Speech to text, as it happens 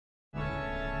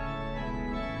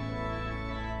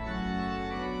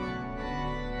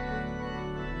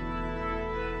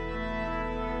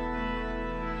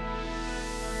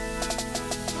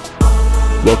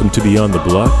Welcome to Beyond the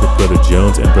Block with Brother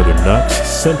Jones and Brother Knox,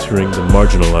 centering the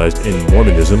marginalized in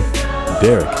Mormonism.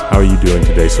 Derek, how are you doing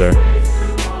today, sir?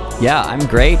 Yeah, I'm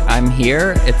great. I'm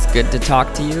here. It's good to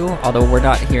talk to you. Although we're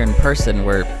not here in person,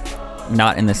 we're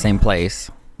not in the same place.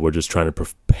 We're just trying to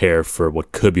prepare for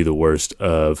what could be the worst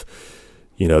of,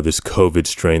 this COVID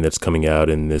strain that's coming out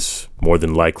and this more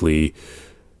than likely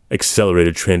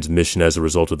accelerated transmission as a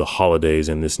result of the holidays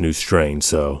and this new strain.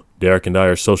 So Derek and I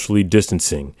are socially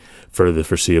distancing for the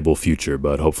foreseeable future,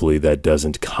 but hopefully that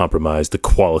doesn't compromise the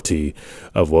quality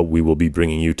of what we will be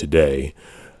bringing you today.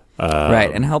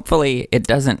 Right, and hopefully it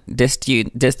doesn't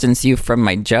distance you from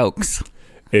my jokes.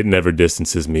 It never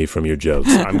distances me from your jokes.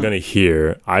 I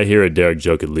hear a Derek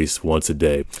joke at least once a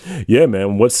day. Yeah,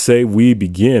 man, what say we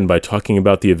begin by talking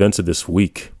about the events of this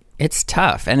week? It's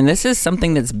tough, and this is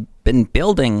something that's been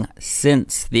building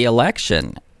since the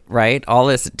election, right? All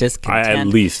this discontent. At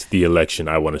least the election,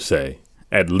 I want to say.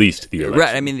 At least the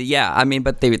election. Right,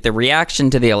 but the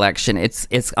reaction to the election,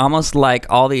 it's almost like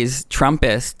all these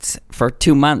Trumpists for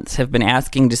 2 months have been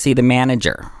asking to see the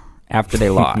manager after they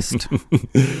lost.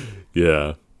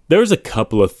 Yeah. There was a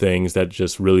couple of things that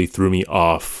just really threw me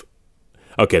off.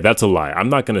 Okay, that's a lie. I'm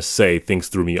not going to say things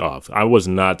threw me off. I was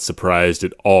not surprised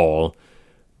at all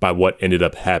by what ended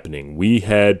up happening. We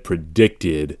had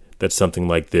predicted that something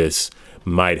like this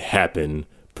might happen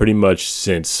pretty much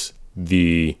since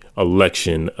the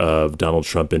election of Donald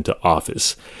Trump into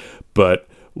office. But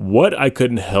what I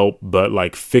couldn't help but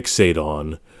fixate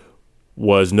on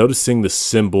was noticing the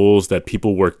symbols that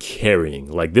people were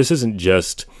carrying. This isn't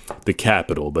just the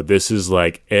Capitol, but this is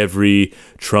every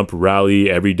Trump rally,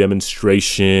 every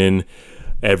demonstration,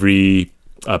 every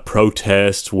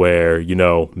protest where,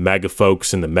 MAGA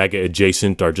folks and the MAGA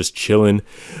adjacent are just chilling.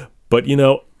 But,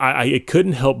 I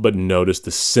couldn't help but notice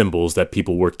the symbols that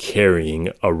people were carrying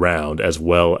around, as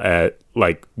well as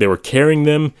they were carrying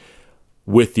them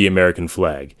with the American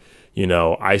flag.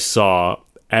 I saw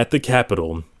at the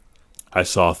Capitol, I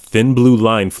saw thin blue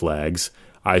line flags.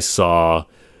 I saw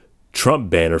Trump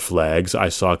banner flags. I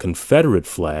saw Confederate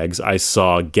flags. I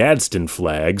saw Gadsden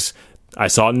flags. I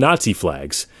saw Nazi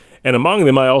flags. And among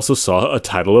them, I also saw a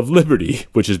title of liberty,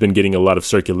 which has been getting a lot of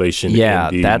circulation in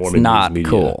the that's Mormon not news media.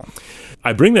 Cool.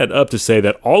 I bring that up to say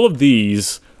that all of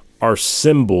these are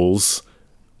symbols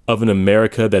of an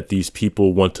America that these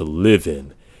people want to live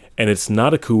in. And it's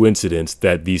not a coincidence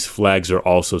that these flags are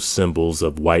also symbols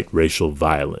of white racial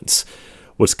violence.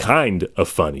 What's kind of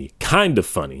funny,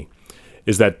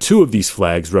 is that two of these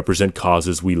flags represent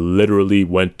causes we literally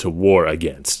went to war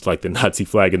against, like the Nazi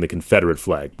flag and the Confederate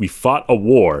flag. We fought a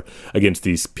war against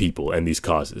these people and these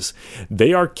causes.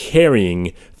 They are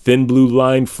carrying thin blue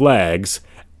line flags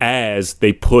as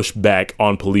they push back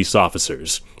on police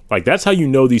officers. That's how you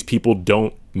know these people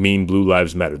don't mean Blue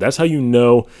Lives Matter. That's how you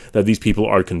know that these people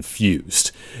are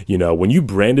confused. When you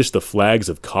brandish the flags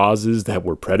of causes that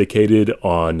were predicated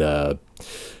on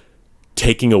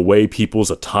taking away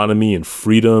people's autonomy and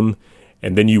freedom,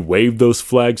 and then you wave those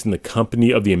flags in the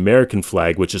company of the American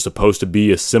flag, which is supposed to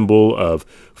be a symbol of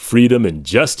freedom and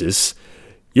justice,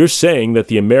 you're saying that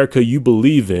the America you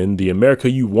believe in, the America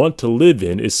you want to live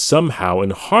in, is somehow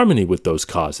in harmony with those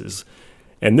causes.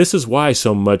 And this is why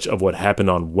so much of what happened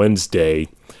on Wednesday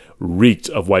reeked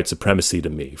of white supremacy to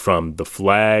me, from the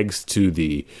flags to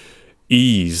the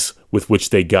ease with which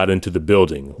they got into the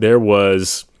building. There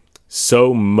was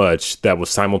so much that was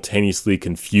simultaneously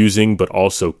confusing but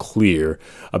also clear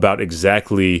about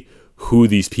exactly who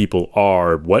these people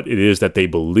are, what it is that they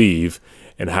believe,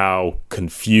 and how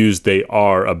confused they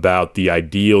are about the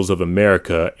ideals of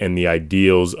America and the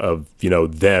ideals of,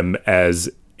 them as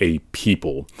a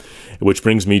people. Which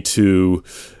brings me to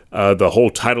the whole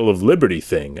title of liberty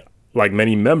thing. Like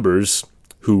many members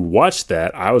who watched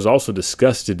that, I was also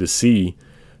disgusted to see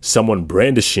someone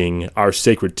brandishing our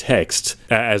sacred text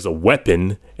as a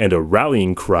weapon and a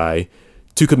rallying cry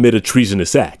to commit a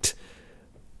treasonous act.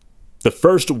 The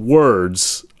first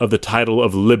words of the title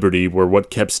of liberty were what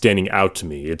kept standing out to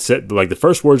me. It said, the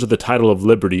first words of the title of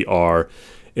liberty are,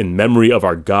 "In memory of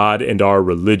our God and our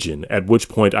religion," at which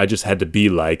point I just had to be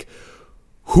like,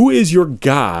 who is your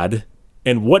God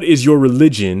and what is your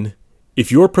religion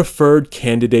if your preferred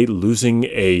candidate losing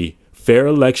a fair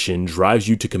election drives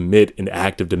you to commit an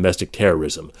act of domestic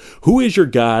terrorism? Who is your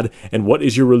God and what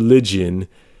is your religion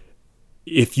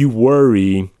if you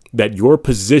worry that your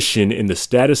position in the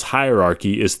status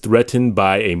hierarchy is threatened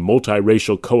by a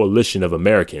multiracial coalition of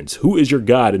Americans. Who is your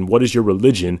God and what is your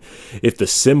religion if the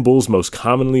symbols most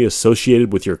commonly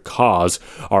associated with your cause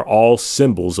are all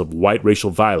symbols of white racial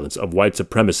violence, of white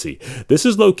supremacy? This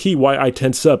is low-key why I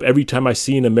tense up every time I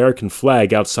see an American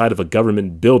flag outside of a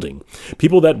government building.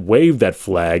 People that wave that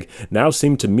flag now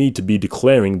seem to me to be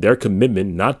declaring their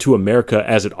commitment not to America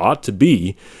as it ought to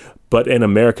be, but an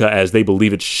America as they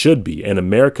believe it should be, an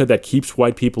America that keeps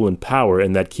white people in power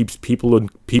and that keeps people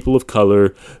of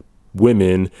color,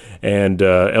 women, and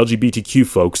LGBTQ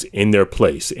folks in their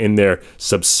place, in their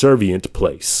subservient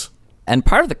place. And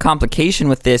part of the complication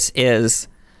with this is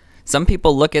some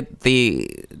people look at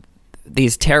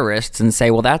these terrorists and say,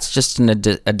 well, that's just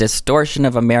a distortion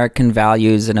of American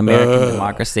values and American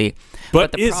democracy.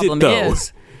 But the is problem it, though?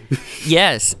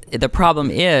 Yes, the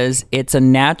problem is it's a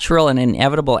natural and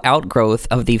inevitable outgrowth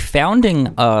of the founding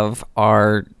of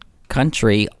our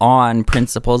country on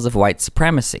principles of white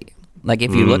supremacy. Like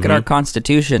if you look at our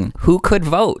Constitution, who could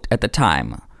vote at the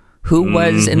time? Who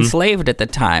was enslaved at the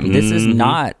time? This is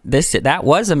not this. That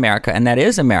was America, and that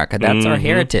is America. That's our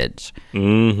heritage.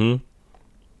 And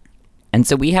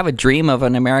so we have a dream of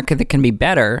an America that can be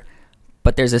better,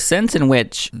 but there's a sense in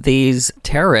which these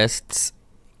terrorists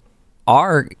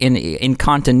are in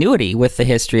continuity with the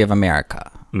history of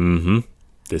America.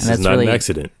 This is not an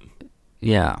accident.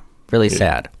 Yeah, really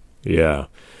sad. Yeah.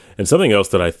 And something else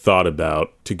that I thought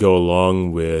about to go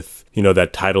along with,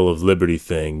 that title of liberty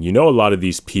thing. A lot of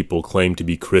these people claim to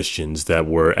be Christians that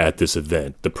were at this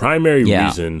event. The primary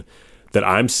reason that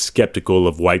I'm skeptical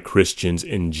of white Christians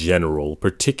in general,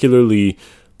 particularly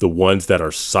the ones that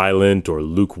are silent or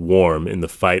lukewarm in the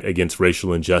fight against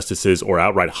racial injustices or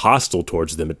outright hostile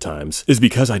towards them at times, is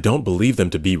because I don't believe them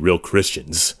to be real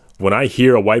Christians. When I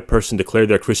hear a white person declare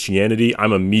their Christianity,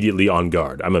 I'm immediately on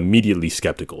guard. I'm immediately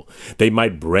skeptical. They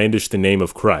might brandish the name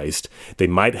of Christ. They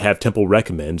might have temple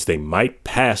recommends. They might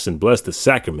pass and bless the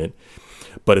sacrament.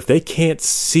 But if they can't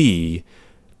see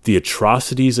the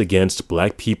atrocities against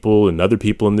black people and other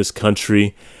people in this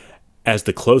country as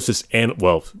the closest, and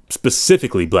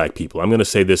specifically black people, I'm going to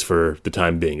say this for the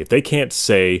time being. If they can't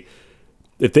see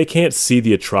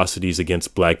the atrocities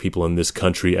against black people in this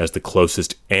country as the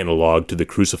closest analog to the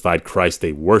crucified Christ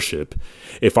they worship,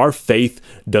 if our faith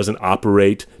doesn't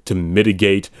operate to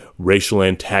mitigate racial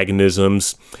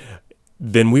antagonisms,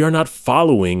 then we are not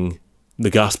following the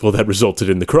gospel that resulted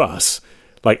in the cross.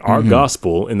 Like our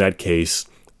gospel in that case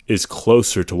is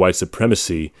closer to white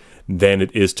supremacy than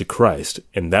it is to Christ.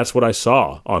 And that's what I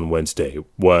saw on Wednesday,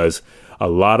 was a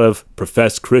lot of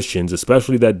professed Christians,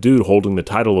 especially that dude holding the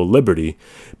title of liberty,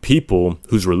 people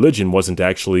whose religion wasn't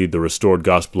actually the restored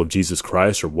gospel of Jesus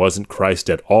Christ or wasn't Christ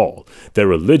at all. Their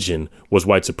religion was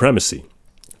white supremacy.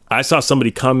 I saw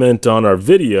somebody comment on our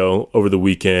video over the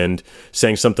weekend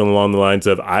saying something along the lines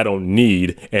of, I don't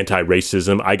need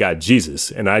anti-racism, I got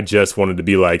Jesus. And I just wanted to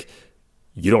be like,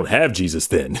 you don't have Jesus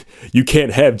then. You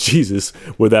can't have Jesus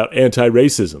without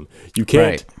anti-racism. You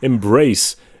can't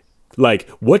embrace,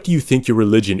 what do you think your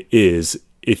religion is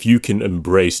if you can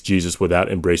embrace Jesus without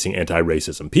embracing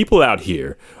anti-racism? People out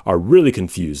here are really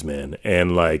confused, man.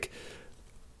 And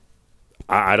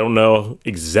I don't know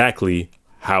exactly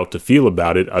how to feel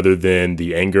about it other than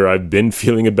the anger I've been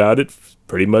feeling about it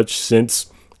pretty much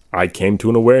since I came to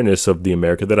an awareness of the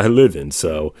America that I live in.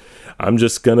 So I'm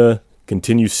just going to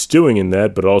continue stewing in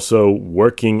that, but also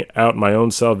working out my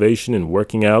own salvation and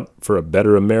working out for a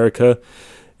better America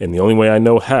in the only way I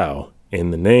know how,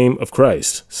 in the name of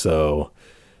Christ. So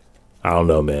I don't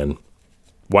know, man.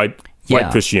 White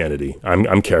Christianity.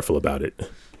 I'm careful about it.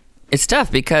 It's tough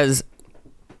because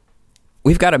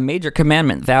we've got a major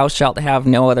commandment: thou shalt have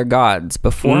no other gods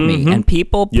before me. And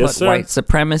people put white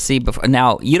supremacy before.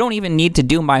 Now, you don't even need to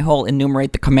do my whole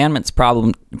enumerate the commandments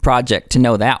project to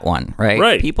know that one, right?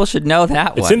 Right. People should know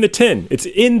that one. It's in the 10. It's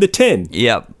in the 10.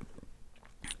 Yep.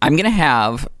 I'm going to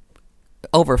have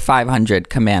over 500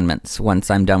 commandments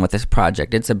once I'm done with this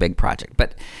project. It's a big project.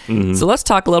 But so let's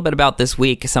talk a little bit about this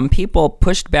week. Some people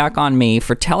pushed back on me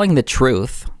for telling the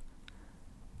truth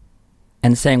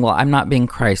and saying, well, I'm not being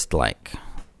Christ-like.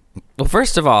 Well,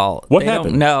 first of all, what they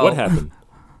happened? Don't know what happened?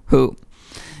 Who.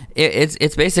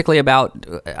 It's basically about,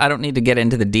 I don't need to get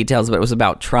into the details, but it was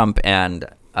about Trump and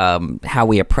how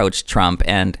we approached Trump.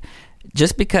 And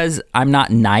just because I'm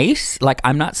not nice,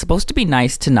 I'm not supposed to be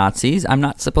nice to Nazis. I'm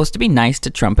not supposed to be nice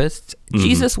to Trumpists.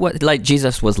 Jesus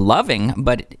was loving,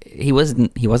 but he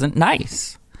wasn't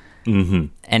nice.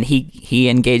 And he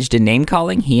engaged in name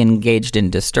calling. He engaged in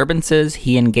disturbances.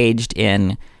 He engaged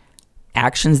in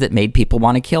actions that made people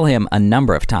want to kill him a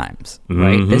number of times.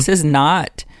 Right? This is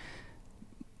not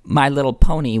My Little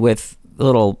Pony with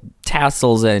little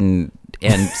tassels and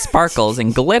sparkles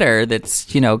and glitter that's,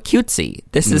 cutesy.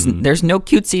 There's no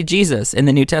cutesy Jesus in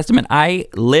the New Testament. I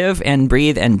live and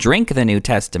breathe and drink the New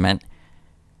Testament.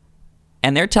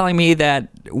 And they're telling me that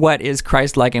what is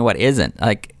Christ-like and what isn't.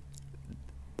 Like,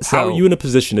 so, how are you in a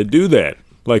position to do that?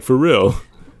 Like, for real?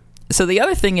 So the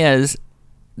other thing is,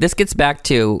 this gets back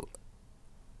to,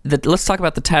 let's talk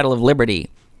about the title of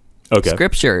liberty. Okay.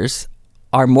 Scriptures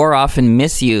are more often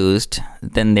misused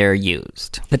than they're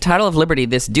used. The title of liberty,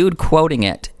 this dude quoting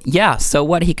it, yeah, so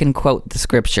what? He can quote the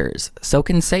scriptures. So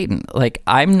can Satan. Like,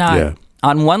 I'm not... Yeah.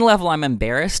 On one level, I'm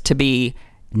embarrassed to be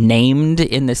named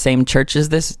in the same church as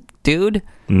this dude,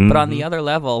 but on the other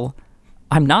level,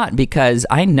 I'm not, because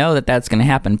I know that that's going to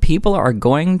happen. People are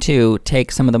going to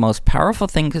take some of the most powerful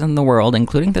things in the world,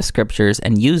 including the scriptures,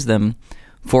 and use them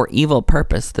for evil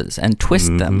purposes and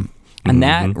twist them. And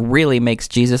that really makes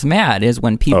Jesus mad, is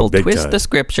when people twist time. the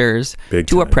scriptures Big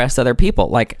to time. oppress other people.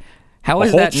 Like, how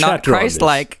is whole that not chapter on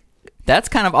Christ-like? That's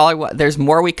kind of all I want. There's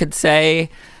more we could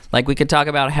say. Like, we could talk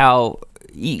about how,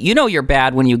 you're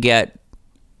bad when you get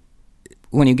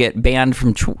banned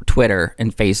from Twitter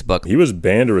and Facebook. He was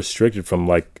banned or restricted from,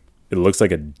 like, it looks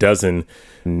like a dozen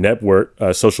network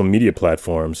social media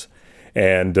platforms.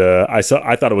 And I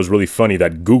thought it was really funny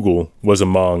that Google was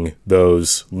among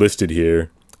those listed here.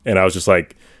 And I was just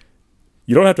like,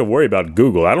 you don't have to worry about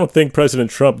Google. I don't think President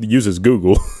Trump uses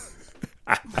Google.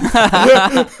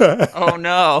 Oh,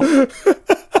 no.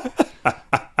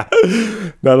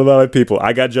 Not a lot of people.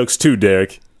 I got jokes too,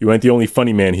 Derek. You ain't the only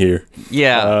funny man here.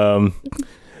 Yeah.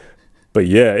 But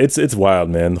yeah, it's wild,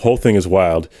 man. The whole thing is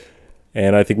wild.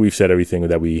 And I think we've said everything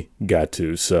that we got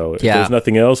to. So if there's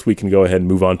nothing else, we can go ahead and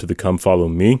move on to the Come Follow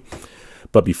Me.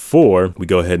 But before we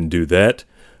go ahead and do that,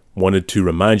 wanted to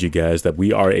remind you guys that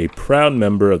we are a proud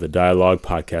member of the Dialogue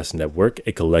Podcast Network,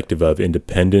 a collective of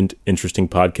independent, interesting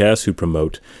podcasts who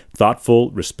promote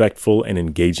thoughtful, respectful, and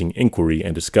engaging inquiry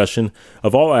and discussion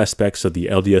of all aspects of the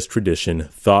LDS tradition,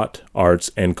 thought, arts,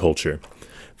 and culture.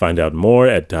 Find out more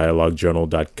at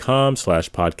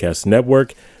dialoguejournal.com/podcast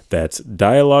network. That's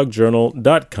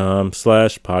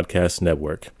dialoguejournal.com/podcast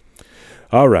network.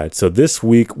 All right, so this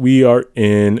week we are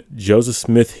in Joseph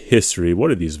Smith history.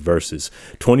 What are these verses?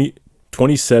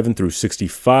 27 through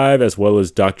 65, as well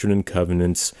as Doctrine and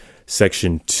Covenants,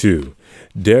 section 2.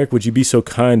 Derek, would you be so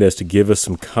kind as to give us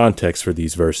some context for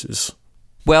these verses?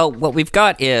 Well, what we've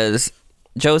got is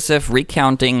Joseph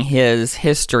recounting his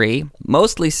history,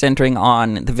 mostly centering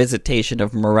on the visitation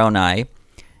of Moroni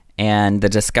and the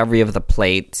discovery of the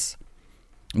plates.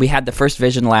 We had the first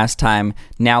vision last time.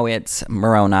 Now it's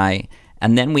Moroni.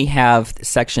 And then we have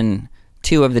section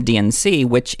 2 of the D&C,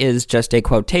 which is just a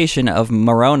quotation of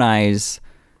Moroni's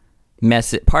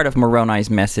message, part of Moroni's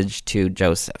message to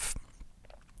Joseph.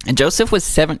 And Joseph was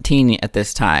 17 at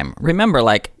this time. Remember,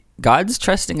 like, God's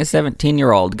trusting a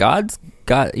 17-year-old. God's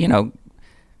got, going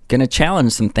to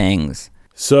challenge some things.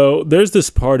 So there's this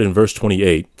part in verse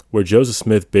 28 where Joseph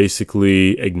Smith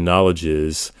basically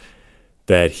acknowledges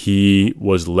that he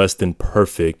was less than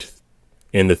perfect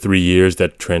in the 3 years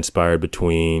that transpired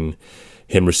between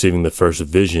him receiving the first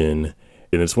vision.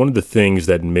 And it's one of the things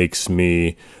that makes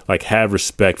me have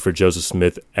respect for Joseph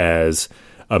Smith as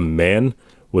a man,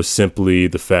 was simply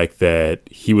the fact that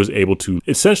he was able to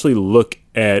essentially look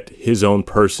at his own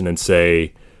person and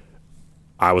say,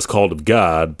 I was called of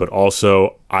God, but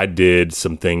also I did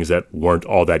some things that weren't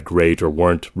all that great or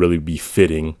weren't really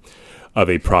befitting of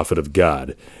a prophet of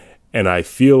God. And I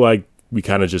feel like we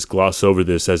kind of just gloss over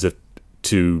this as if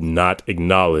to not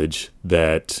acknowledge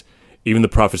that even the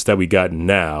prophets that we got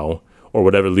now, or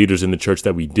whatever leaders in the church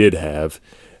that we did have,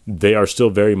 they are still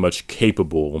very much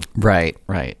capable right,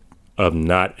 of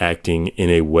not acting in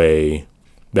a way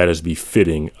that is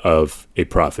befitting of a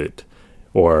prophet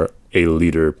or a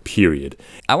leader, period.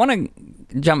 I want to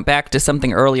jump back to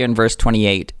something earlier in verse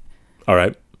 28. All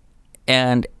right.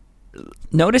 And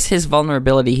notice his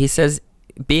vulnerability. He says,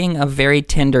 being of very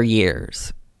tender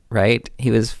years, right?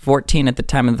 He was 14 at the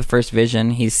time of the first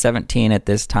vision. He's 17 at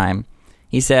this time.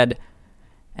 He said,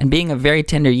 and being of very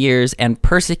tender years and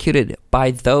persecuted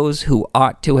by those who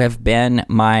ought to have been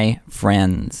my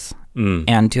friends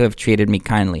and to have treated me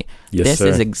kindly. Yes, this sir.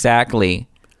 is exactly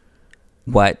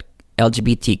what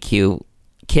LGBTQ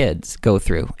kids go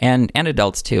through, and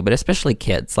adults too, but especially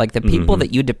kids. Like the people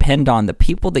that you depend on, the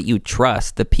people that you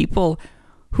trust, the people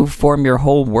who form your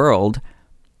whole world,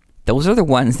 those are the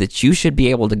ones that you should be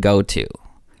able to go to.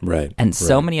 Right. And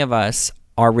so many of us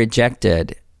are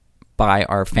rejected by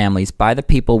our families, by the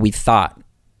people we thought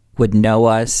would know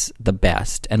us the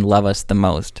best and love us the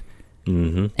most.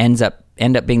 End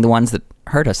up being the ones that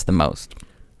hurt us the most.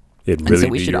 It And really so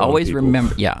we be should your own always people.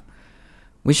 remember,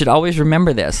 we should always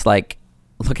remember this. Like,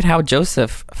 look at how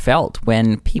Joseph felt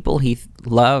when people he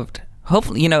loved,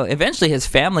 hopefully, eventually his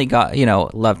family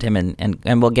loved him.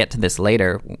 And we'll get to this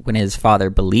later when his father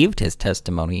believed his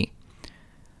testimony.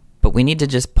 But we need to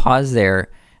just pause there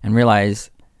and realize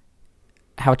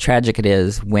how tragic it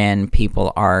is when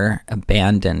people are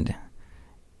abandoned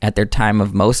at their time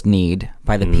of most need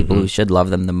by the people who should love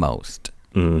them the most.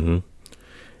 Mm-hmm.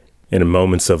 In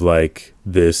moments of like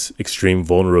this extreme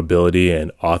vulnerability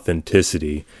and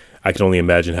authenticity, I can only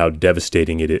imagine how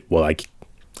devastating it is. Well,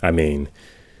 I mean,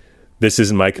 this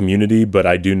isn't my community, but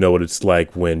I do know what it's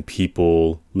like when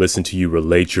people listen to you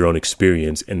relate your own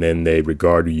experience and then they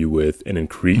regard you with an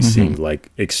increasing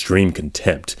like extreme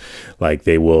contempt. Like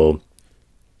they will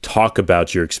talk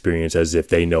about your experience as if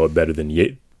they know it better than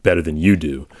you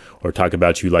do, or talk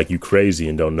about you like you crazy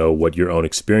and don't know what your own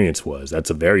experience was. That's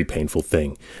a very painful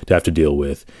thing to have to deal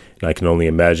with. And I can only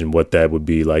imagine what that would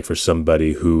be like for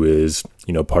somebody who is,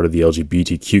 part of the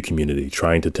LGBTQ community,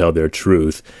 trying to tell their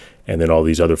truth, and then all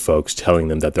these other folks telling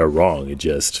them that they're wrong. It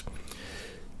just,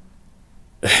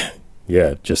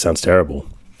 it just sounds terrible.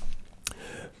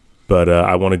 But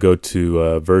I want to go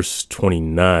to verse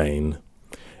 29.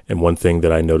 And one thing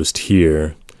that I noticed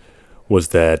here was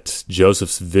that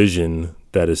Joseph's vision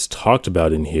that is talked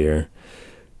about in here,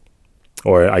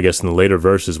 or I guess in the later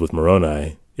verses with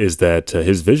Moroni, is that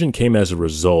his vision came as a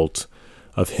result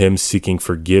of him seeking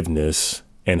forgiveness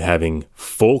and having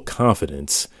full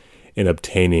confidence in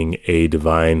obtaining a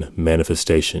divine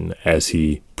manifestation as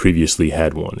he previously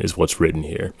had one, is what's written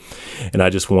here. And I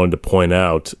just wanted to point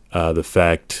out the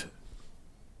fact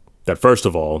that, first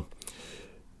of all,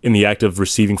 in the act of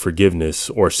receiving forgiveness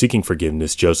or seeking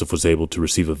forgiveness, Joseph was able to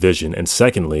receive a vision. And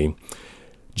secondly,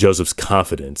 Joseph's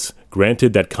confidence.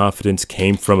 Granted, that confidence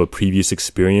came from a previous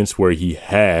experience where he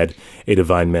had a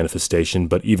divine manifestation,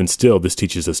 but even still, this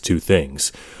teaches us two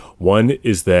things. One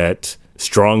is that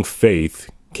strong faith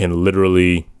can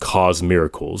literally cause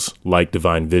miracles like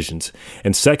divine visions.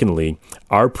 And secondly,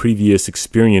 our previous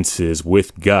experiences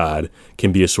with God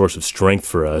can be a source of strength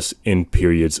for us in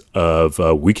periods of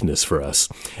weakness for us.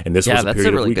 And this was a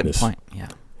period of weakness. Good point. Yeah.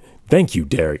 Thank you,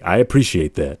 Derek. I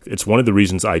appreciate that. It's one of the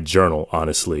reasons I journal,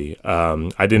 honestly.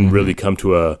 I didn't really come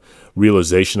to a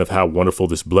realization of how wonderful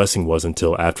this blessing was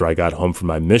until after I got home from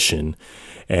my mission.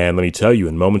 And let me tell you,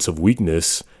 in moments of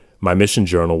weakness, my mission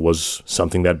journal was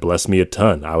something that blessed me a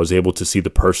ton. I was able to see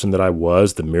the person that I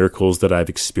was, the miracles that I've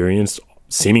experienced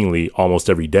seemingly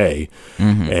almost every day.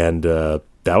 And that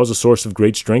was a source of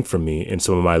great strength for me in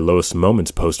some of my lowest moments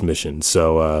post-mission.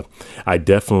 So I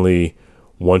definitely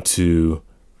want to,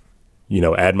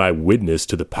 add my witness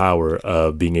to the power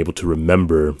of being able to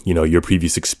remember, your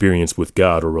previous experience with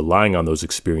God or relying on those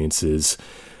experiences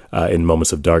in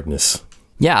moments of darkness.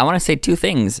 Yeah, I want to say two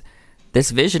things.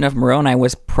 This vision of Moroni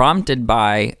was prompted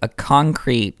by a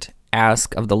concrete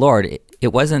ask of the Lord.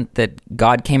 It wasn't that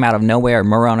God came out of nowhere,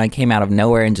 Moroni came out of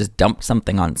nowhere and just dumped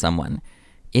something on someone.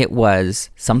 It was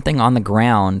something on the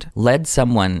ground led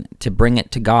someone to bring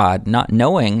it to God, not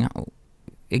knowing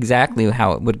exactly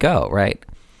how it would go, right?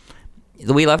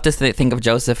 We love to think of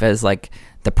Joseph as like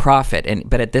the prophet,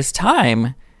 but at this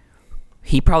time,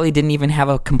 he probably didn't even have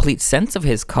a complete sense of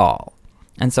his call.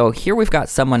 And so here we've got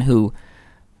someone who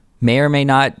may or may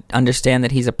not understand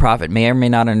that he's a prophet, may or may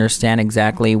not understand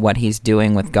exactly what he's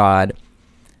doing with God,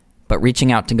 but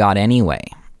reaching out to God anyway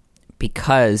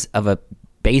because of a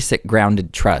basic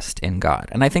grounded trust in God.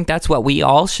 And I think that's what we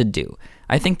all should do.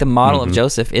 I think the model of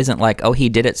Joseph isn't like, oh, he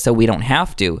did it so we don't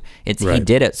have to. It's He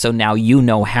did it so now you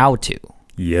know how to.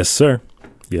 Yes, sir.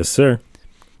 Yes, sir.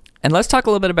 And let's talk a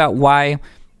little bit about why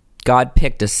God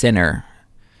picked a sinner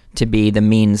to be the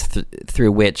means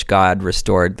through which God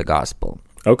restored the gospel.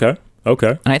 Okay.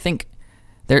 And I think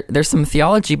there's some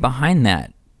theology behind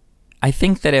that. I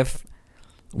think that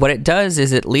what it does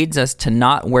is it leads us to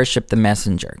not worship the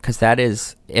messenger, because that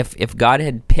is, if God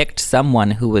had picked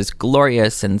someone who was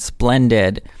glorious and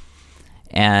splendid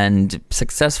and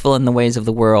successful in the ways of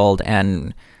the world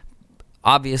and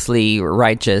obviously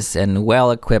righteous and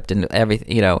well-equipped and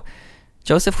everything,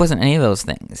 Joseph wasn't any of those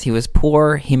things. He was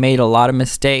poor. He made a lot of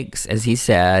mistakes, as he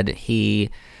said. He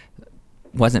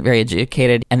wasn't very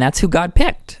educated, and that's who God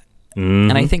picked.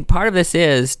 And I think part of this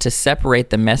is to separate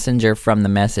the messenger from the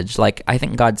message. Like, I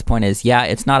think God's point is,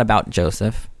 it's not about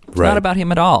Joseph. It's not about him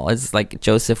at all. It's like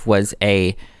Joseph was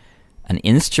an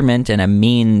instrument and a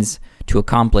means to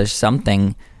accomplish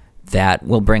something that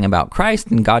will bring about Christ,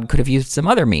 and God could have used some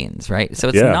other means, right? So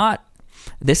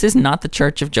this is not the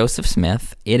church of Joseph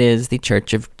Smith. It is the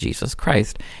church of Jesus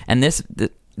Christ. And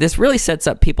this really sets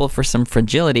up people for some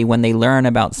fragility when they learn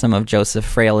about some of Joseph's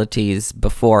frailties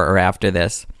before or after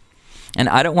this. And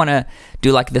I don't want to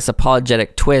do like this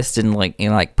apologetic twist and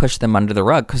like push them under the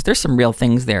rug, because there's some real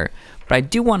things there. But I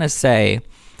do want to say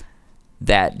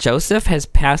that Joseph has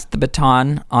passed the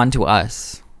baton on to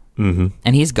us, and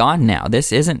he's gone now.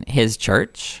 This isn't his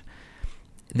church.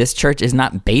 This church is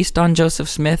not based on Joseph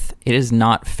Smith. It is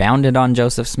not founded on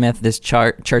Joseph Smith. This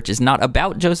church is not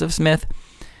about Joseph Smith.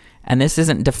 And this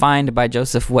isn't defined by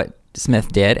Joseph what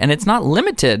Smith did. And it's not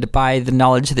limited by the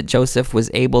knowledge that Joseph was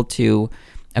able to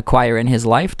acquire in his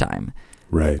lifetime.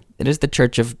 Right. It is the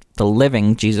church of the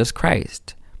living Jesus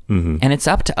Christ. And it's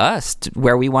up to us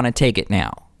where we want to take it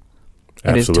now.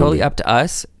 It is totally up to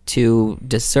us to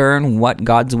discern what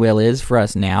God's will is for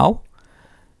us now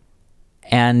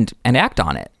and act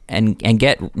on it and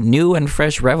get new and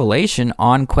fresh revelation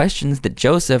on questions that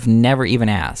Joseph never even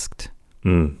asked.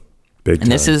 Big time.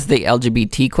 And this is the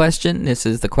LGBT question. This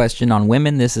is the question on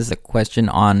women. This is the question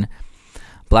on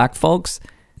black folks.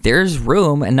 There's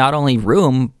room, and not only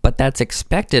room, but that's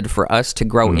expected for us to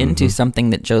grow into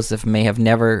something that Joseph may have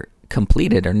never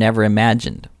completed or never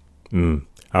imagined.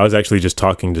 I was actually just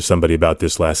talking to somebody about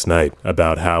this last night,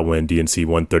 about how when D&C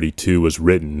 132 was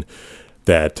written,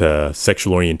 that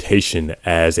sexual orientation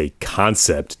as a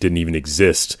concept didn't even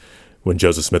exist when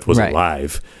Joseph Smith was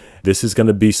alive. This is going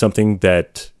to be something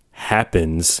that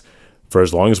happens for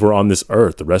as long as we're on this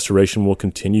earth. The restoration will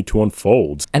continue to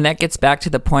unfold. And that gets back to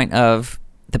the point of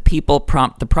the people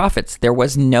prompt the prophets. There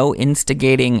was no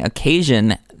instigating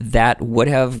occasion that would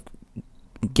have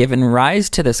given rise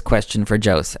to this question for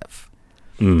Joseph.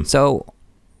 So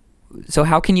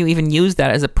how can you even use that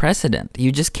as a precedent?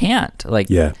 You just can't.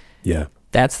 Yeah.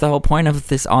 That's the whole point of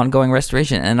this ongoing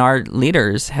restoration. And our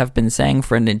leaders have been saying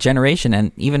for a generation,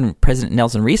 and even President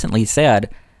Nelson recently said,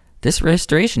 this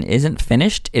restoration isn't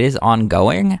finished. It is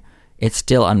ongoing. It's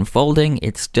still unfolding.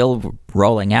 It's still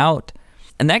rolling out.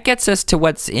 And that gets us to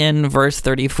what's in verse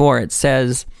 34. It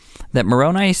says that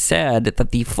Moroni said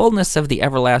that the fullness of the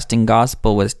everlasting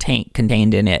gospel was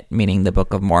contained in it, meaning the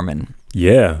Book of Mormon.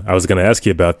 Yeah, I was going to ask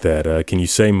you about that. Can you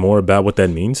say more about what that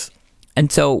means?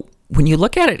 And so when you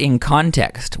look at it in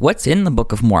context, what's in the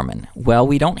Book of Mormon? Well,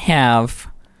 we don't have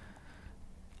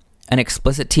an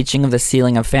explicit teaching of the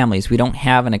sealing of families. We don't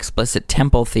have an explicit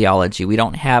temple theology. We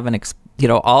don't have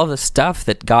all of the stuff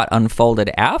that got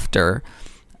unfolded after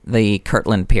the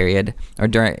Kirtland period, or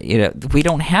during, we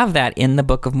don't have that in the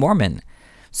Book of Mormon.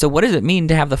 So what does it mean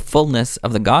to have the fullness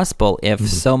of the gospel if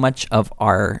so much of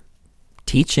our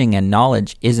teaching and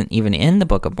knowledge isn't even in the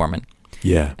Book of Mormon?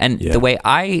 The way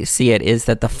I see it is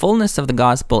that the fullness of the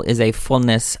gospel is a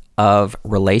fullness of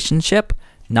relationship,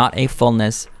 not a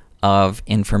fullness of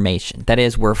information. That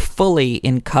is, we're fully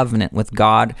in covenant with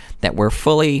God, that we're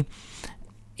fully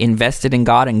invested in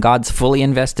God, and God's fully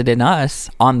invested in us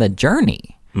on the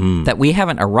journey. That we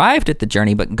haven't arrived at the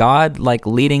journey, but God, like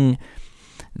leading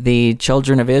the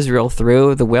children of Israel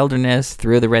through the wilderness,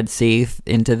 through the Red Sea,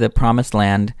 into the promised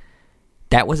land,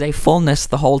 that was a fullness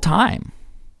the whole time.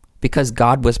 Because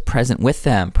God was present with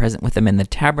them in the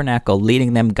tabernacle,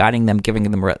 leading them, guiding them, giving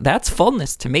them... That's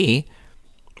fullness to me.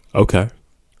 Okay.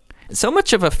 So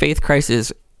much of a faith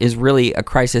crisis is really a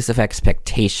crisis of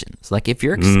expectations. Like if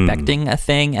you're expecting a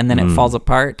thing and then it falls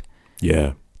apart,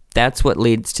 that's what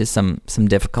leads to some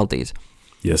difficulties.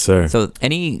 Yes, sir. So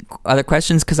any other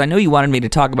questions? Because I know you wanted me to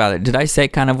talk about it. Did I say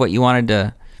kind of what you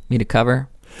wanted me to cover?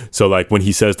 So like when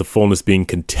he says the fullness being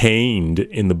contained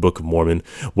in the Book of Mormon,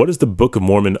 what does the Book of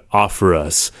Mormon offer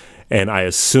us? And I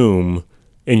assume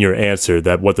in your answer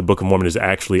that what the Book of Mormon is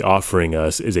actually offering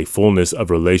us is a fullness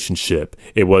of relationship.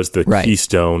 It was the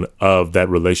keystone of that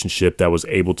relationship that was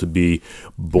able to be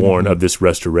born of this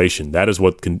restoration. That is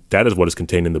what is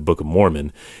contained in the Book of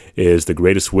Mormon, is the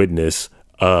greatest witness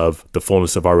of the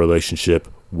fullness of our relationship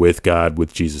with God,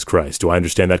 with Jesus Christ. Do I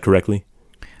understand that correctly?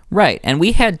 Right. And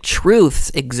we had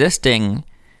truths existing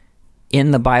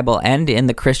in the Bible and in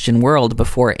the Christian world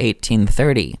before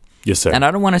 1830. Yes, sir. And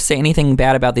I don't want to say anything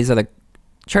bad about these other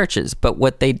churches, but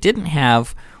what they didn't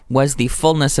have was the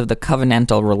fullness of the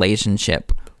covenantal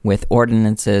relationship with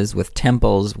ordinances, with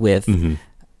temples, with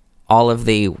all of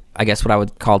the, I guess what I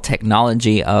would call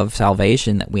technology of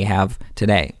salvation that we have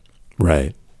today.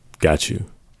 Right. Got you.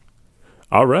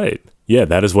 All right. Yeah,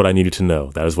 that is what I needed to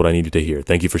know. That is what I needed to hear.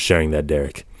 Thank you for sharing that,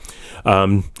 Derek.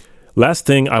 Last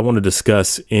thing I want to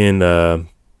discuss in the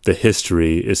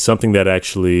history is something that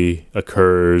actually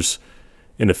occurs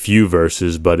in a few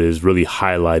verses, but is really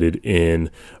highlighted in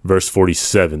verse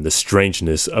 47, the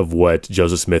strangeness of what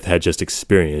Joseph Smith had just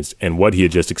experienced. And what he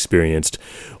had just experienced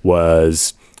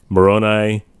was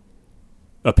Moroni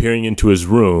appearing into his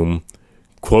room,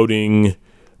 quoting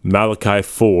Malachi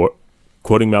 4,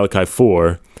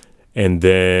 and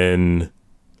then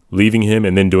leaving him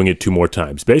and then doing it 2 more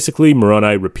times. Basically,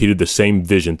 Moroni repeated the same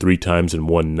vision 3 times in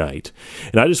one night.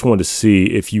 And I just wanted to see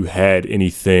if you had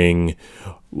anything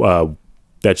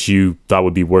that you thought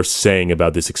would be worth saying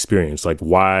about this experience. Like,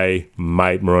 why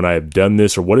might Moroni have done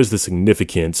this, or what is the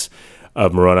significance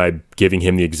of Moroni giving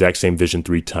him the exact same vision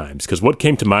 3 times? Because what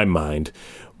came to my mind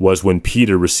was when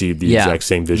Peter received the exact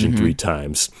same vision 3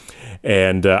 times.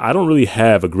 And I don't really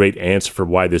have a great answer for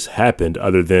why this happened,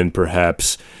 other than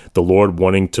perhaps the Lord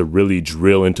wanting to really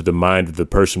drill into the mind of the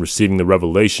person receiving the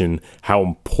revelation how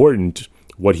important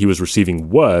what he was receiving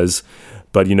was.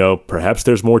 But, perhaps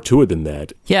there's more to it than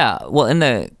that. Yeah, well, in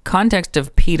the context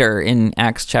of Peter in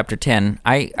Acts chapter 10,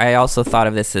 I also thought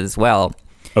of this as well.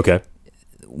 Okay.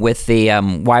 With the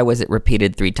why was it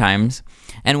repeated 3 times?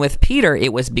 And with Peter,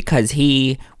 it was because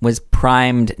he was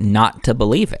primed not to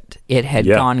believe it. It had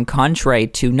gone contrary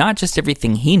to not just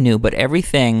everything he knew, but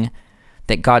everything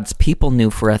that God's people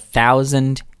knew for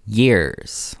 1,000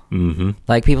 years. Mm-hmm.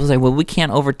 Like, people say, well, we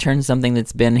can't overturn something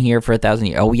that's been here for 1,000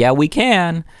 years. Oh, yeah, we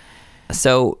can.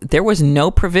 So there was no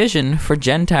provision for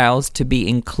Gentiles to be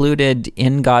included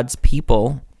in God's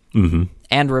people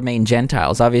and remain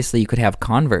Gentiles. Obviously, you could have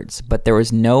converts, but there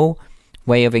was no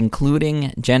way of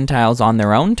including Gentiles on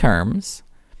their own terms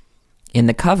in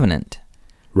the covenant.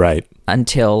 Right.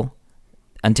 Until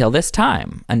this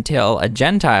time, until a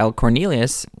Gentile,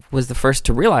 Cornelius, was the first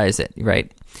to realize it,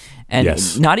 right?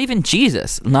 And not even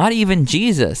Jesus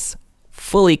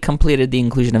fully completed the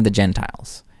inclusion of the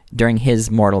Gentiles during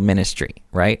his mortal ministry,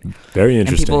 right? Very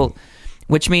interesting.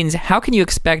 Which means, how can you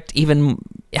expect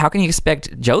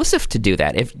Joseph to do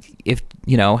that? If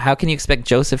how can you expect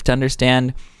Joseph to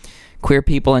understand queer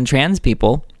people and trans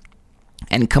people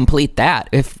and complete that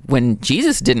when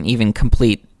Jesus didn't even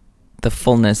complete the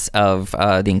fullness of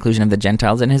the inclusion of the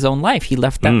Gentiles in his own life? He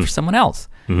left that for someone else.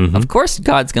 Mm-hmm. Of course,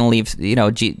 God's going to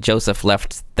leave, Joseph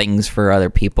left things for other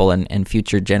people and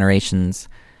future generations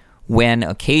when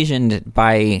occasioned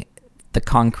by the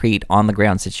concrete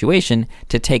on-the-ground situation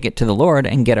to take it to the Lord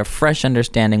and get a fresh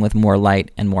understanding with more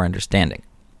light and more understanding.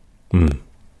 Mm.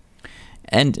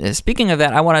 And speaking of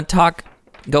that, I want to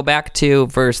go back to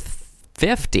verse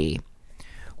 50,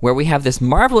 where we have this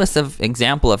marvelous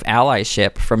example of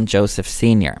allyship from Joseph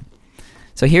Sr.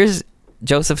 So here's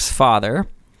Joseph's father.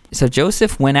 So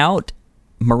Joseph went out.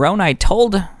 Moroni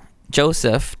told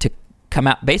Joseph to come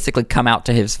out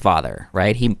to his father,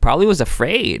 right? He probably was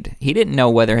afraid. He didn't know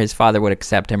whether his father would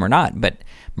accept him or not, but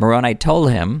Moroni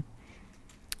told him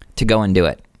to go and do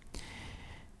it.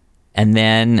 And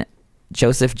then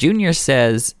Joseph Jr.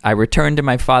 says, I returned to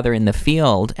my father in the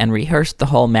field and rehearsed the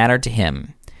whole matter to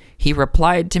him. He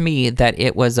replied to me that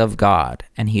it was of God,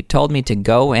 and he told me to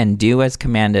go and do as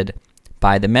commanded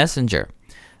by the messenger.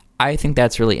 I think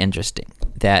that's really interesting,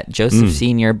 that Joseph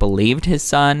Sr. believed his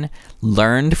son,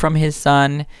 learned from his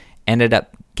son, ended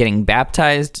up getting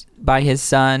baptized by his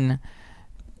son,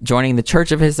 joining the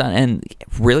church of his son, and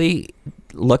really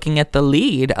looking at the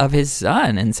lead of his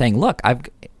son and saying, look,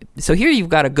 so here you've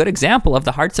got a good example of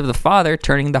the hearts of the father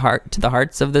turning to the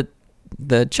hearts of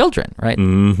the children, right?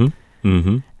 Mm-hmm.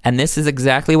 Mm-hmm. And this is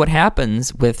exactly what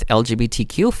happens with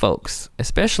LGBTQ folks,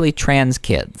 especially trans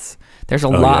kids. There's a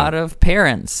lot of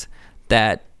parents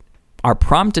that are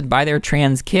prompted by their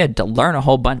trans kid to learn a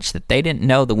whole bunch that they didn't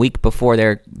know the week before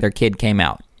their kid came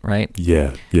out, right?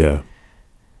 Yeah, yeah.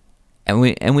 And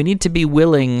we need to be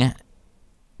willing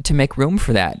to make room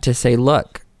for that, to say,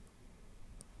 look,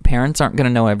 parents aren't going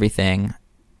to know everything,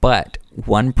 but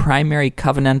one primary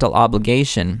covenantal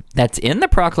obligation that's in the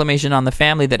proclamation on the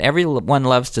family that everyone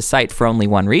loves to cite for only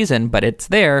one reason, but it's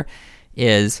there,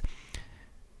 is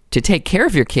to take care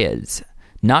of your kids,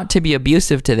 not to be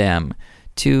abusive to them,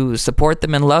 to support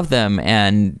them and love them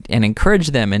and encourage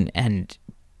them and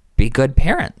be good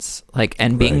parents.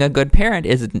 Being a good parent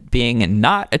is being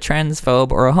not a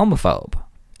transphobe or a homophobe.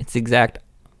 It's the exact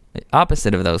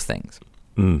opposite of those things.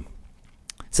 Mm.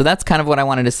 So that's kind of what I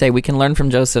wanted to say. We can learn from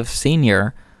Joseph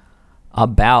Sr.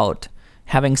 about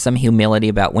having some humility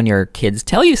about when your kids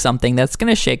tell you something that's going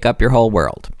to shake up your whole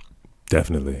world.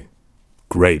 Definitely.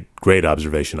 Great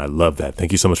observation. I love that.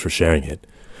 Thank you so much for sharing it.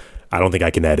 I don't think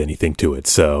I can add anything to it,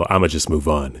 so I'm going to just move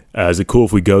on. Is it cool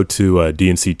if we go to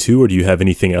D&C 2, or do you have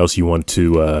anything else you want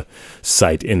to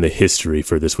cite in the history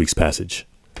for this week's passage?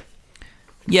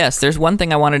 Yes, there's one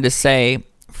thing I wanted to say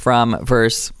from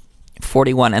verse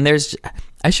 41, and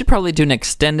I should probably do an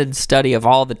extended study of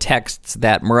all the texts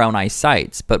that Moroni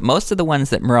cites, but most of the ones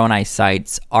that Moroni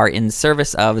cites are in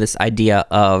service of this idea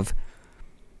of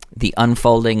the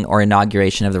unfolding or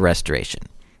inauguration of the restoration.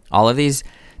 All of these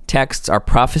texts are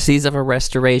prophecies of a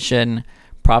restoration,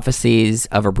 prophecies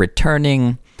of a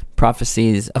returning,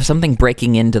 prophecies of something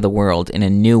breaking into the world in a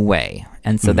new way.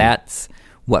 And so that's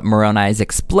what Moroni is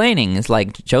explaining, is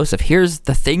like, Joseph, here's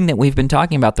the thing that we've been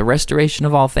talking about, the restoration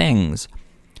of all things,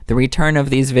 the return of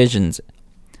these visions.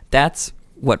 That's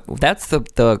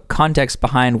the context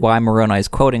behind why Moroni is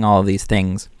quoting all of these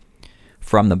things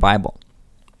from the Bible.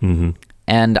 Mm-hmm.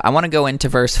 And I want to go into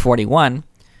verse 41,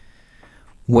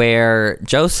 where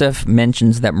Joseph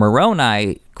mentions that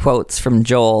Moroni quotes from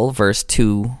Joel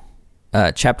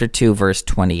chapter 2, verse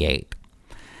 28.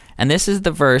 And this is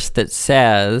the verse that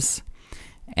says,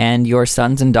 "And your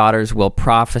sons and daughters will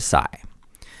prophesy."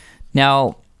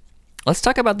 Now, let's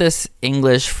talk about this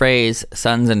English phrase,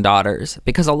 sons and daughters,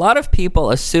 because a lot of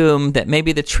people assume that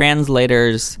maybe the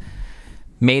translators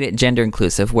made it gender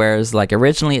inclusive, whereas like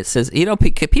originally it says,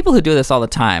 people who do this all the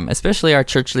time, especially our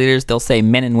church leaders, they'll say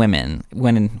men and women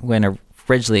when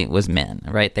originally it was men,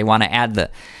 right? They want to add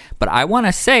but I want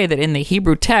to say that in the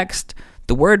Hebrew text,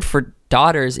 the word for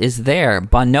daughters is there,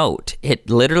 banot. It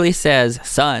literally says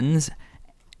sons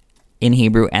in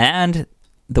Hebrew, and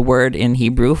the word in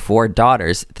Hebrew for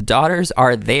daughters. The daughters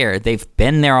are there. They've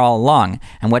been there all along.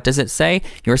 And what does it say?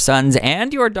 Your sons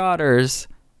and your daughters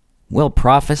will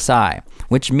prophesy,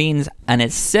 which means an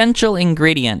essential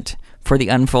ingredient for the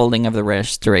unfolding of the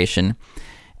restoration.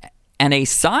 And a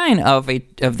sign of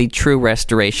the true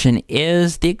restoration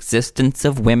is the existence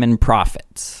of women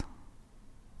prophets.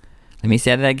 Let me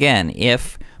say that again.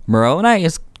 If Moroni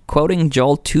is quoting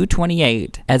Joel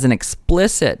 2:28 as an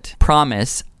explicit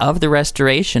promise of the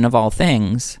restoration of all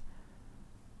things,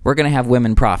 we're going to have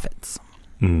women prophets.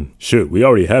 Shoot, we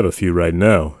already have a few right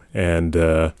now. And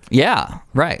yeah,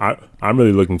 right. I'm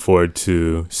really looking forward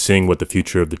to seeing what the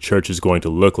future of the church is going to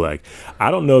look like. I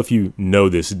don't know if you know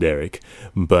this, Derek,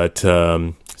 but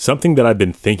something that I've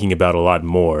been thinking about a lot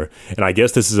more, and I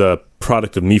guess this is a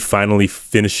product of me finally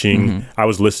finishing. I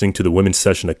was listening to the women's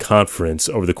session at conference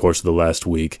over the course of the last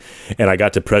week, and I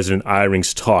got to President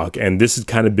Eyring's talk, and this has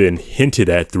kind of been hinted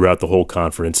at throughout the whole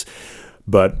conference.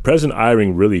 But President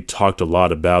Eyring really talked a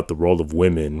lot about the role of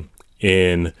women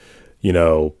in,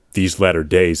 these latter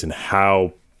days, and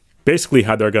how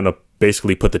they're going to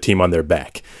basically put the team on their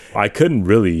back. I couldn't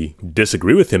really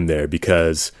disagree with him there,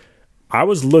 because I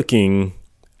was looking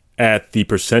at the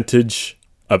percentage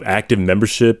of active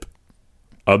membership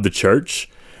of the church.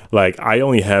 Like, I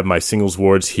only have my singles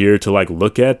wards here to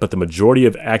look at, but the majority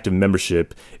of active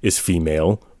membership is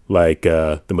female.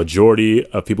 The majority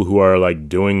of people who are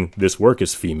doing this work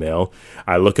is female.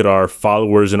 I look at our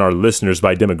followers and our listeners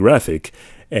by demographic,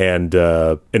 and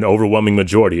an overwhelming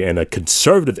majority and a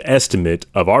conservative estimate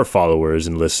of our followers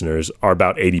and listeners are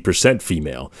about 80%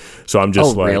 female. So I'm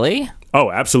just really?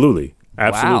 Oh, absolutely.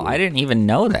 Absolutely. Wow, I didn't even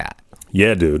know that.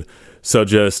 Yeah, dude. So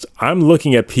I'm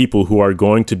looking at people who are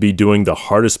going to be doing the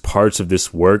hardest parts of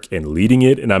this work and leading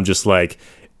it, and I'm just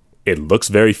it looks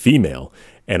very female.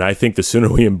 And I think the sooner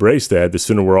we embrace that, the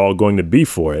sooner we're all going to be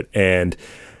for it. And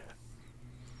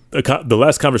the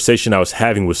last conversation I was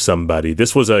having with somebody,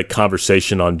 this was a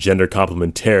conversation on gender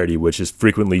complementarity, which is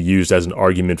frequently used as an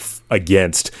argument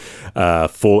against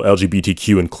full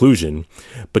LGBTQ inclusion.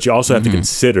 But you also have to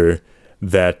consider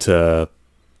that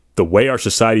the way our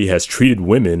society has treated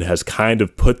women has kind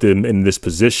of put them in this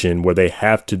position where they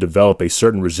have to develop a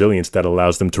certain resilience that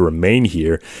allows them to remain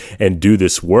here and do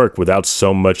this work without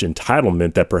so much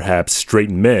entitlement that perhaps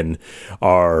straight men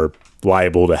are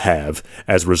liable to have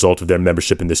as a result of their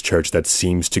membership in this church that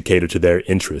seems to cater to their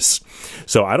interests.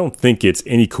 So I don't think it's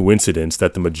any coincidence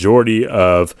that the majority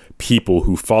of people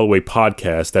who follow a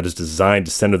podcast that is designed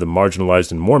to center the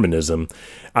marginalized in Mormonism,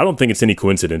 I don't think it's any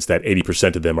coincidence that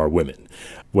 80% of them are women.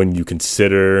 When you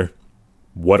consider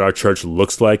what our church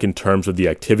looks like in terms of the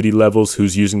activity levels,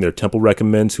 who's using their temple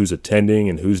recommends, who's attending,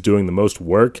 and who's doing the most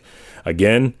work,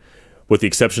 again, with the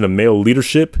exception of male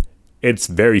leadership, it's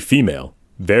very female.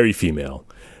 Very female.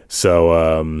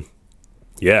 So,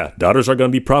 daughters are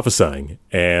going to be prophesying,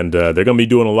 and they're going to be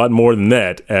doing a lot more than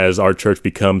that as our church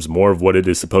becomes more of what it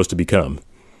is supposed to become.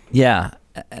 Yeah,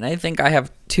 and I think I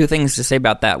have two things to say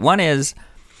about that. One is,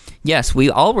 yes, we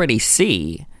already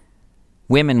see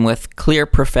women with clear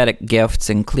prophetic gifts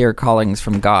and clear callings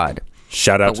from God.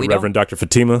 Shout out to Reverend Dr.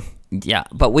 Fatima. Yeah,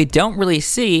 but we don't really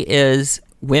see is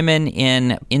women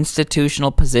in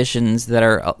institutional positions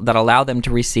that allow them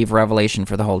to receive revelation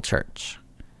for the whole church,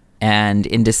 and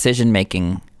in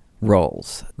decision-making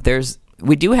roles.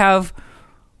 We do have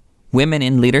women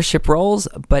in leadership roles,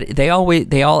 but they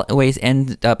always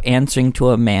end up answering to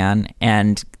a man,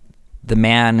 and the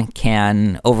man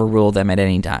can overrule them at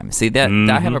any time. See, that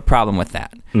I have a problem with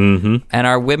that. Mm-hmm. And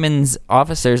our women's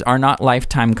officers are not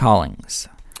lifetime callings.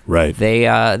 Right.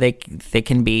 They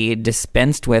can be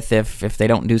dispensed with if they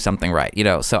don't do something right,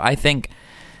 So I think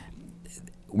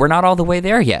we're not all the way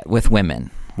there yet with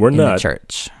women. We're in not the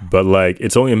church, but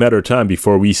it's only a matter of time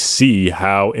before we see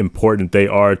how important they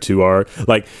are to our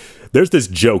There's this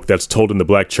joke that's told in the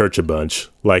black church a bunch,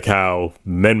 like how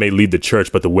men may lead the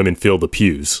church, but the women fill the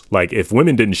pews. Like if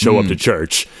women didn't show up to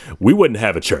church, we wouldn't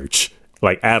have a church.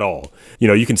 At all.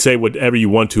 You can say whatever you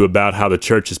want to about how the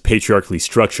church is patriarchally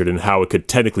structured and how it could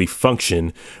technically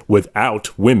function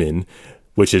without women,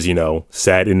 which is,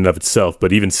 sad in and of itself.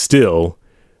 But even still,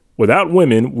 without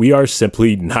women, we are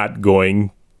simply not going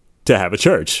to have a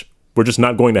church. We're just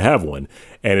not going to have one.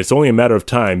 And it's only a matter of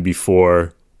time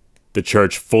before the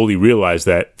church fully realizes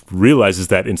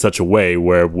that in such a way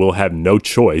where we'll have no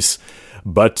choice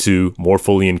but to more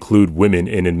fully include women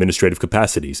in administrative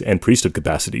capacities and priesthood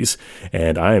capacities.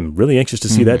 And I am really anxious to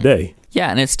see that day.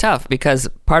 Yeah, and it's tough because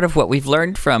part of what we've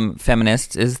learned from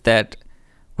feminists is that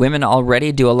women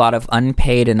already do a lot of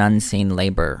unpaid and unseen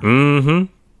labor.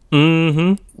 Mm-hmm.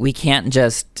 Mm-hmm. We can't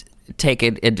just take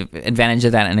advantage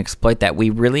of that and exploit that. We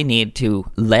really need to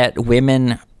let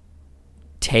women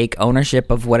take ownership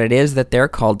of what it is that they're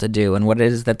called to do and what it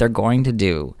is that they're going to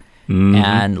do.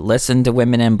 And listen to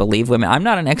women and believe women. I'm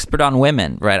not an expert on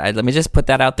women, right? Let me just put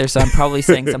that out there. So I'm probably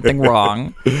saying something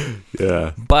wrong.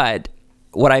 Yeah. But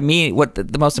what I mean,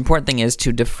 the most important thing is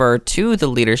to defer to the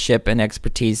leadership and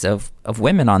expertise of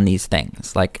women on these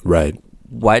things. Right.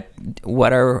 What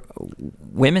are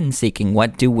women seeking?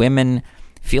 What do women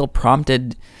feel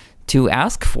prompted to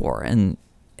ask for? And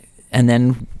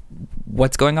then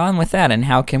what's going on with that? And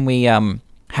how can we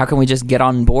just get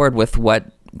on board with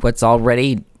what's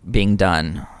already being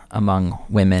done among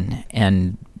women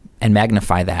and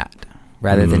magnify that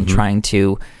rather than trying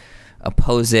to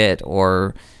oppose it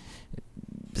or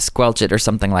squelch it or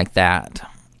something like that.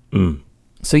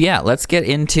 So let's get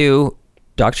into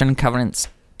Doctrine and Covenants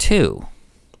 2.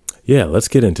 Yeah, let's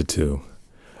get into 2.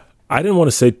 I didn't want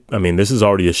to say, this is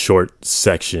already a short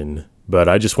section, but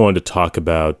I just wanted to talk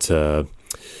about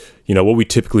what we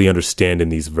typically understand in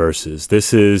these verses.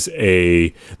 This is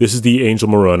the angel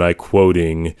Moroni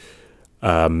quoting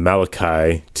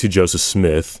Malachi to Joseph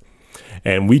Smith.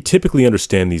 And we typically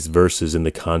understand these verses in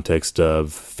the context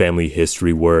of family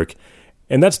history work.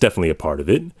 And that's definitely a part of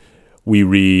it. We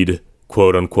read,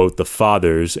 quote unquote, the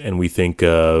fathers, and we think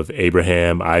of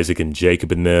Abraham, Isaac, and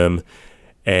Jacob in them,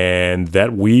 and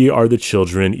that we are the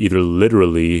children either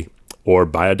literally or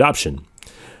by adoption.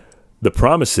 The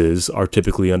promises are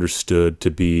typically understood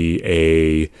to be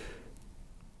a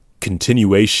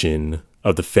continuation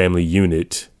of the family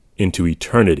unit into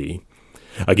eternity.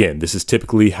 Again, this is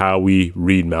typically how we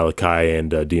read Malachi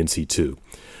and D&C 2.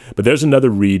 But there's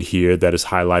another read here that is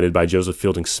highlighted by Joseph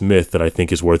Fielding Smith that I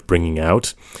think is worth bringing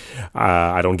out.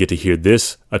 I don't get to hear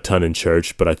this a ton in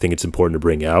church, but I think it's important to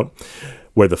bring out,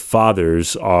 where the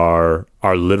fathers are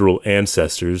our literal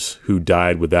ancestors who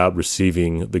died without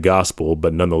receiving the gospel,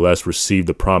 but nonetheless received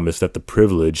the promise that the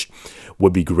privilege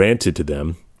would be granted to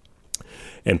them,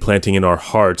 and planting in our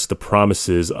hearts the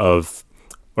promises to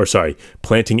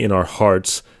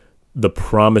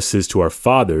our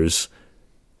fathers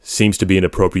seems to be an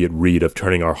appropriate read of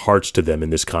turning our hearts to them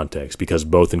in this context, because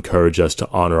both encourage us to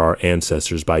honor our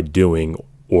ancestors by doing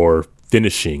or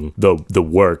finishing the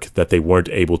work that they weren't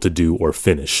able to do or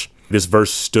finish. This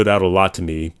verse stood out a lot to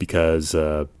me because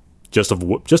just of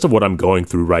what I'm going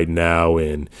through right now,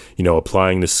 and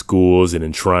applying to schools and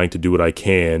in trying to do what I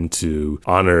can to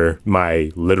honor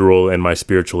my literal and my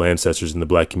spiritual ancestors in the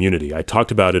Black community. I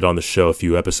talked about it on the show a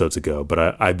few episodes ago,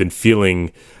 but I've been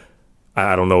feeling,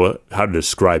 I don't know how to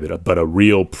describe it, but a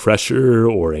real pressure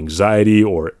or anxiety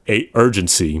or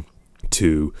urgency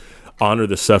to honor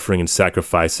the suffering and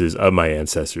sacrifices of my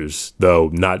ancestors, though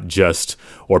not just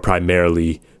or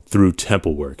primarily through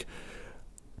temple work.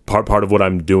 Part of what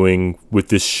I'm doing with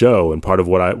this show, and part of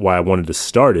why I wanted to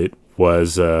start it,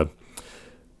 was, I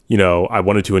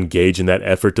wanted to engage in that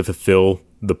effort to fulfill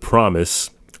the promise,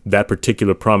 that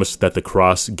particular promise that the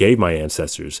cross gave my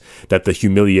ancestors, that the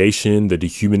humiliation, the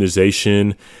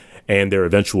dehumanization, and their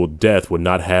eventual death would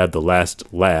not have the last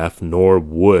laugh, nor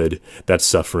would that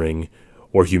suffering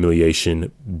or humiliation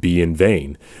be in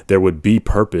vain. There would be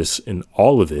purpose in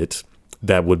all of it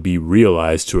that would be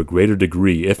realized to a greater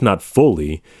degree, if not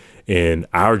fully, in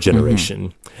our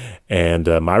generation. And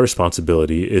my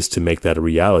responsibility is to make that a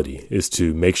reality, is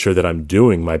to make sure that I'm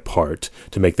doing my part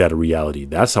to make that a reality.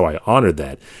 That's how I honor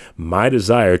that. My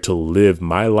desire to live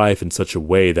my life in such a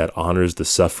way that honors the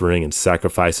suffering and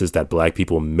sacrifices that Black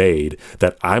people made,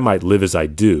 that I might live as I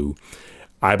do,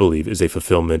 I believe is a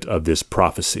fulfillment of this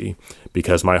prophecy,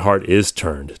 because my heart is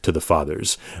turned to the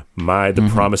fathers. The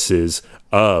promises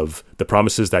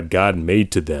that God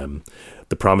made to them,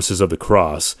 the promises of the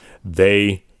cross,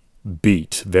 they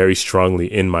beat very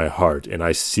strongly in my heart, and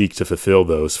I seek to fulfill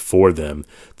those for them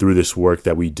through this work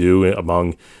that we do,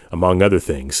 among other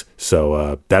things.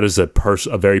 So that is a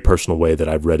very personal way that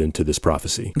I've read into this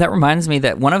prophecy. That reminds me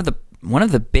that one of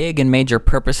the big and major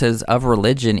purposes of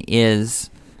religion is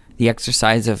the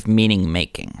exercise of meaning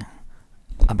making,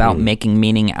 about making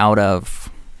meaning out of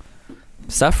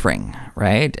suffering,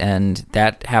 right? And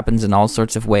that happens in all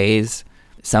sorts of ways.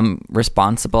 Some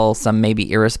responsible, some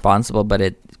maybe irresponsible, but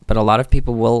a lot of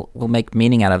people will make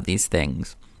meaning out of these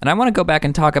things. And I want to go back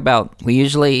and talk about, we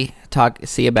usually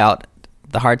see about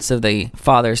the hearts of the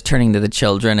fathers turning to the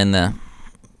children and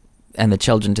the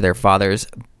children to their fathers.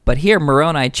 But here,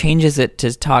 Moroni changes it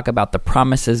to talk about the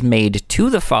promises made to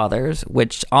the fathers,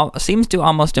 which seems to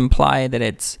almost imply that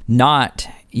it's not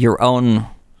your own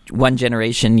one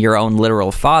generation, your own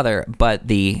literal father, but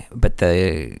the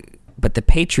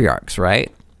patriarchs,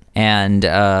 right? And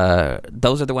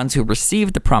those are the ones who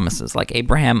received the promises, like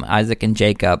Abraham, Isaac, and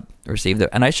Jacob received it.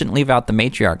 And I shouldn't leave out the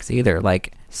matriarchs either,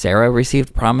 like Sarah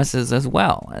received promises as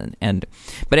well.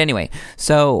 But anyway,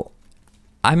 so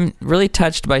I'm really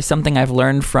touched by something I've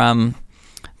learned from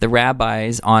the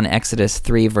rabbis on Exodus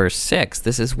 3, verse 6.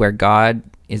 This is where God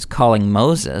is calling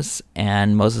Moses,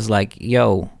 and Moses is like,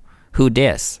 yo, who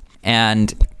dis?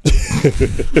 And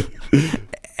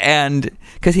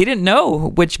because he didn't know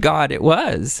which God it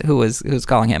was who was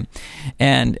calling him.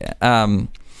 And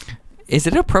is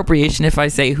it appropriation if I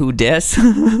say who dis?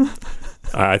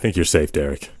 I think you're safe,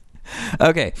 Derek.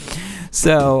 Okay,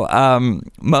 so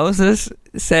Moses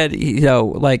said,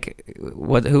 like,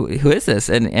 what? Who is this?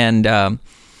 And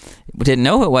didn't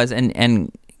know who it was.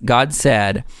 And God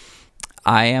said,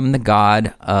 I am the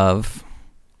God of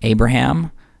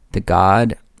Abraham, the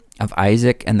God of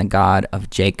Isaac, and the God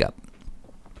of Jacob.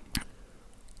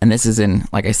 And this is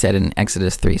like I said, in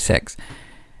Exodus 3:6.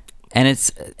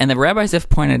 And the rabbis have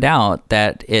pointed out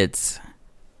that it's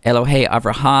Elohei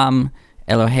Avraham,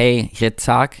 Elohei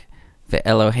Yitzhak,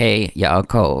 Elohei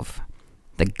Yaakov,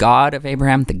 the God of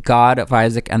Abraham, the God of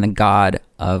Isaac, and the God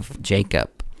of Jacob.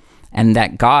 And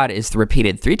that God is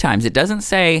repeated 3 times. It doesn't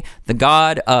say the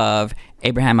God of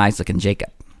Abraham, Isaac, and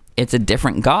Jacob. It's a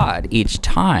different God each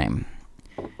time.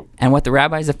 And what the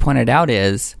rabbis have pointed out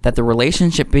is that the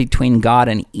relationship between God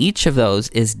and each of those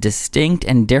is distinct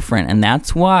and different. And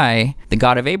that's why the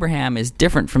God of Abraham is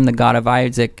different from the God of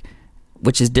Isaac,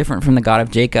 which is different from the God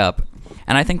of Jacob.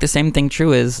 And I think the same thing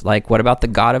true is, like, what about the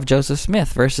God of Joseph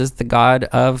Smith versus the God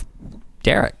of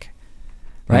Derek,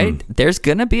 right? There's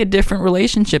going to be a different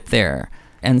relationship there.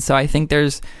 And so I think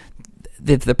there's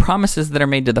the promises that are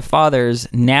made to the fathers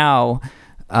now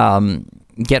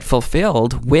get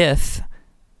fulfilled with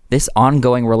this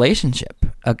ongoing relationship,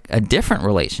 a different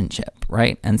relationship,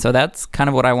 right? And so that's kind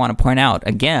of what I want to point out,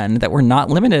 again, that we're not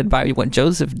limited by what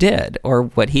Joseph did or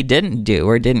what he didn't do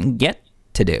or didn't get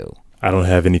to do. I don't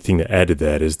have anything to add to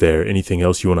that. Is there anything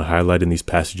else you want to highlight in these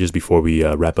passages before we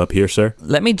wrap up here, sir?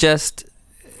 Let me just,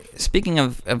 speaking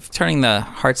of turning the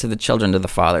hearts of the children to the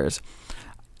fathers,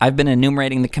 I've been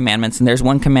enumerating the commandments, and there's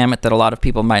one commandment that a lot of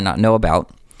people might not know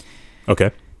about.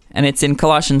 Okay. And it's in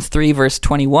Colossians 3, verse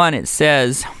 21. It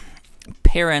says,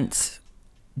 parents,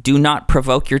 do not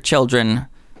provoke your children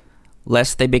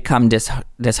lest they become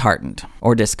disheartened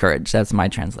or discouraged. That's my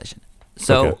translation.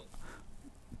 So okay.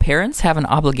 Parents have an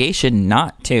obligation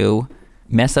not to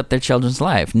mess up their children's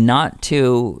life, not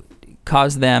to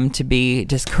cause them to be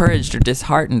discouraged or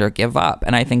disheartened or give up.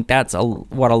 And I think that's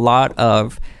what a lot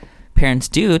of parents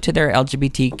do to their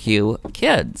LGBTQ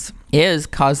kids, is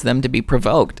cause them to be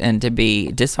provoked and to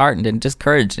be disheartened and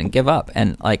discouraged and give up.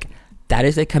 And like, that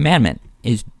is a commandment,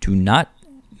 is do not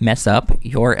mess up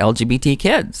your LGBT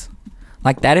kids.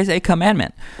 Like, that is a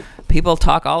commandment. People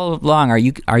talk all along,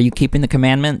 are you keeping the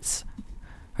commandments?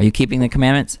 Are you keeping the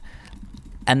commandments?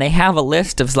 And they have a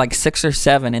list of like 6 or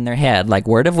 7 in their head, like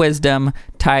word of wisdom,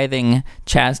 tithing,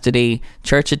 chastity,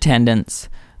 church attendance,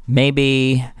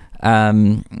 maybe, I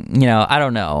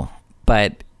don't know.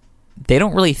 But they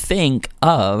don't really think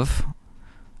of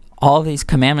all these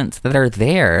commandments that are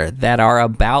there that are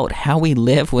about how we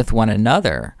live with one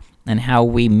another and how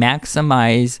we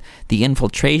maximize the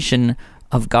infiltration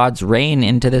of God's reign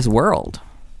into this world.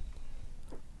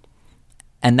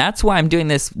 And that's why I'm doing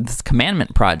this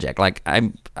commandment project. Like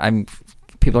I'm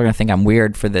people are going to think I'm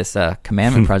weird for this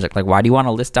commandment project. Like, why do you want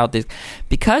to list out these?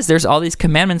 Because there's all these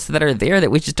commandments that are there that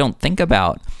we just don't think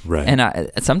about. Right.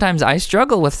 And sometimes I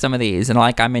struggle with some of these. And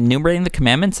like, I'm enumerating the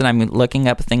commandments and I'm looking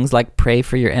up things like pray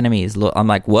for your enemies. I'm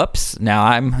like, whoops. Now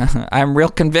I'm real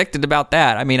convicted about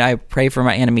that. I mean, I pray for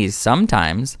my enemies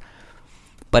sometimes,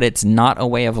 but it's not a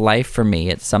way of life for me.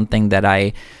 It's something that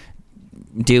I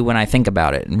do when I think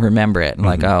about it and remember it. And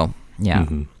like, oh, yeah.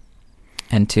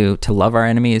 And to love our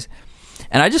enemies.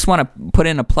 And I just want to put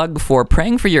in a plug for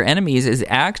praying for your enemies is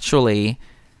actually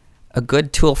a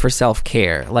good tool for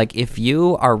self-care. Like if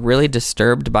you are really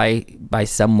disturbed by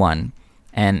someone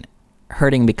and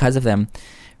hurting because of them,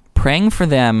 praying for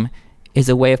them is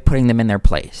a way of putting them in their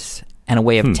place and a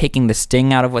way of taking the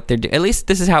sting out of what they're doing. At least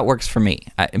this is how it works for me.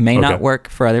 It may not work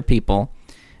for other people,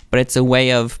 but it's a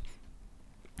way of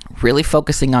really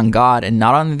focusing on God and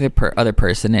not on the other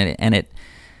person, and it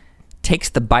takes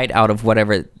the bite out of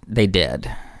whatever they did.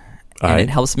 And it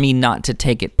helps me not to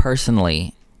take it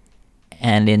personally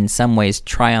and in some ways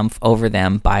triumph over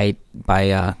them by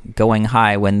going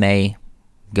high when they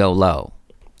go low.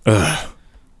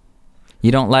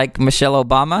 You don't like Michelle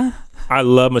Obama? I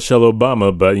love Michelle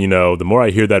Obama, but, you know, the more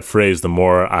I hear that phrase, the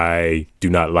more I do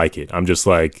not like it. I'm just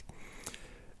like,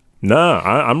 nah,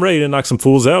 I'm ready to knock some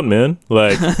fools out, man.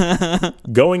 Like,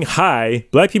 going high,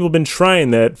 black people have been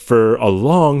trying that for a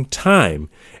long time.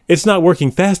 It's not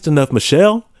working fast enough,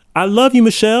 Michelle. I love you,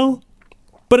 Michelle,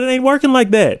 but it ain't working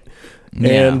like that. Yeah,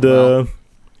 And,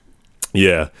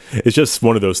 yeah, it's just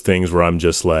one of those things where I'm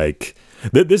just like,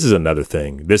 this is another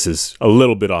thing. This is a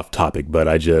little bit off topic, but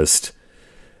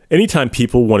anytime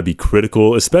people want to be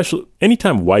critical, especially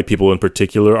anytime white people in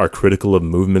particular are critical of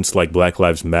movements like Black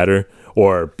Lives Matter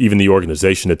or even the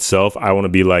organization itself, I want to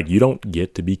be like, you don't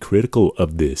get to be critical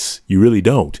of this. You really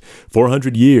don't.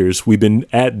 400 years we've been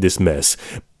at this mess.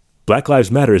 Black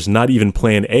Lives Matter is not even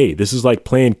plan A. This is like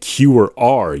plan Q or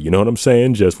R. You know what I'm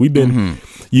saying? Just we've been,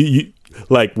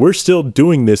 like, we're still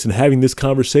doing this and having this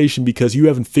conversation because you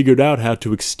haven't figured out how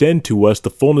to extend to us the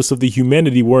fullness of the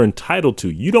humanity we're entitled to.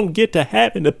 You don't get to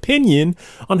have an opinion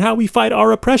on how we fight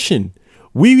our oppression.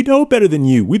 We know better than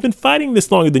you. We've been fighting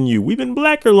this longer than you. We've been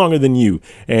blacker longer than you.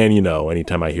 And, you know,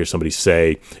 anytime I hear somebody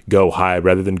say go high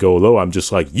rather than go low, I'm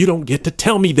just like, you don't get to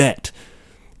tell me that.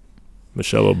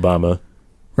 Michelle Obama.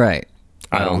 Right.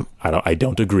 I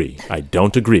don't agree. I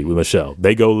don't agree with Michelle.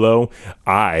 They go low.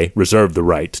 I reserve the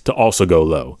right to also go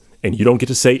low. And you don't get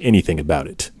to say anything about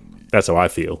it. That's how I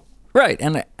feel. Right.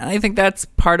 And I think that's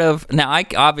part of... Now, I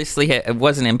obviously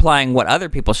wasn't implying what other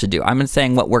people should do. I'm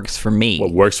saying what works for me.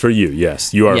 What works for you,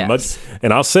 yes. You are much...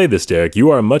 And I'll say this, Derek.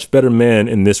 You are a much better man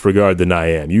in this regard than I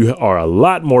am. You are a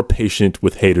lot more patient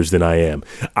with haters than I am.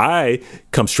 I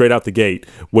come straight out the gate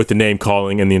with the name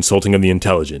calling and the insulting of the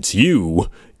intelligence. You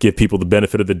give people the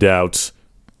benefit of the doubt.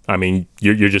 I mean,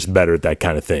 you're just better at that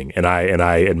kind of thing. And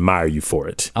I admire you for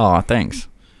it. Oh, thanks.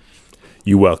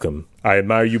 You're welcome. I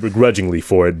admire you begrudgingly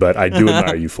for it, but I do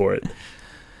admire you for it.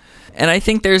 And I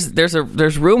think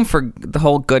there's room for the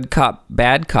whole good cop,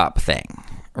 bad cop thing,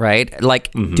 right?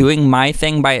 Like doing my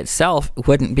thing by itself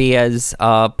wouldn't be as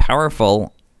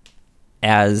powerful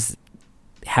as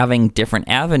having different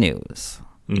avenues.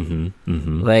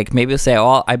 Like maybe you'll say,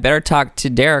 "Oh, I better talk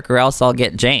to Derek, or else I'll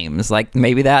get James." Like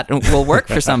maybe that will work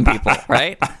for some people,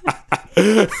 right?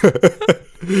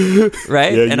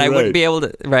 Right? Yeah, and I wouldn't be able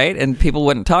to, right? And people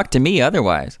wouldn't talk to me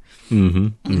otherwise.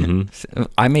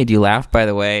 I made you laugh, by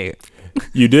the way.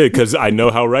 You did, because I know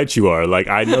how right you are. Like,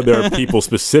 I know there are people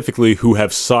specifically who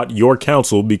have sought your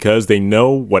counsel because they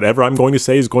know whatever I'm going to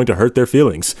say is going to hurt their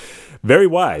feelings. Very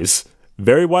wise.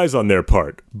 Very wise on their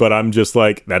part. But I'm just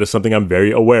like, that is something I'm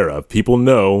very aware of. People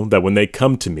know that when they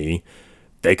come to me,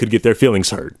 they could get their feelings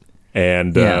hurt.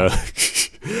 And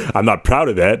I'm not proud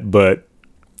of that, but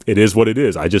it is what it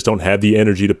is. I just don't have the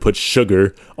energy to put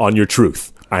sugar on your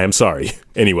truth. I am sorry.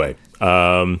 Anyway,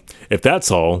 if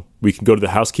that's all, we can go to the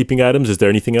housekeeping items. Is there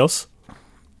anything else?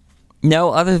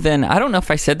 No, other than, I don't know if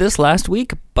I said this last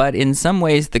week, but in some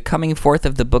ways, the coming forth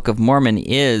of the Book of Mormon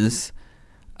is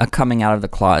a coming out of the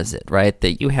closet, right?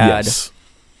 That you had,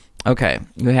 okay,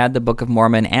 you had the Book of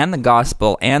Mormon and the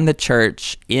Gospel and the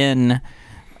church in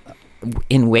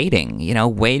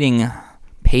waiting, waiting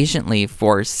patiently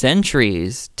for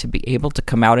centuries to be able to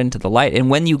come out into the light. And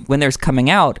when there's coming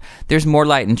out, there's more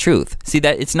light and truth. See,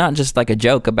 that it's not just like a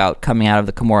joke about coming out of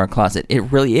the Cumorah closet. It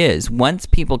really is. Once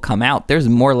people come out, there's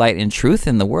more light and truth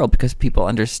in the world because people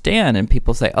understand and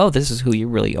people say, oh, this is who you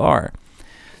really are.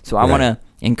 So I want to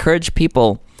encourage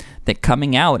people that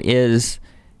coming out is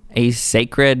a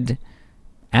sacred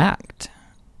act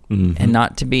and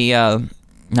not to be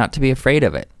not to be afraid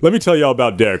of it. Let me tell y'all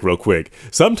about Derek real quick.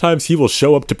 Sometimes he will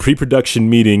show up to pre-production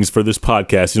meetings for this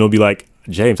podcast and he'll be like,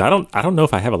 James, I don't know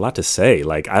if I have a lot to say.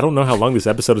 Like, I don't know how long this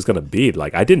episode is going to be.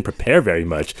 Like, I didn't prepare very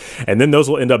much. And then those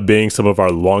will end up being some of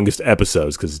our longest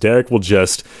episodes because Derek will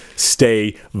just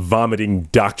stay vomiting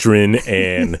doctrine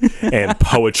and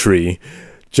poetry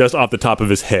just off the top of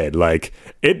his head. Like,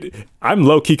 I'm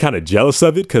low-key kind of jealous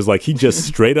of it because, like, he just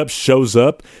straight up shows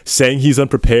up saying he's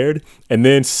unprepared and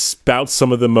then spouts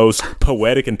some of the most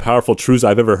poetic and powerful truths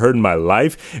I've ever heard in my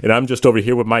life. And I'm just over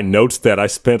here with my notes that I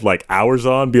spent, like, hours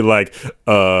on, be like,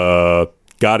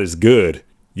 God is good.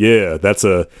 Yeah, that's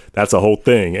a whole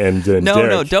thing. And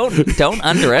no, don't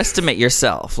underestimate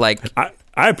yourself. Like,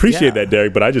 I appreciate that,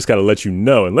 Derek, but I just got to let you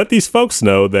know and let these folks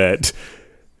know that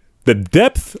the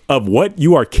depth of what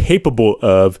you are capable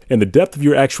of and the depth of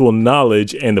your actual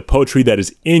knowledge and the poetry that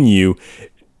is in you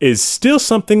is still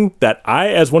something that I,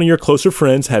 as one of your closer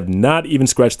friends, have not even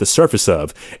scratched the surface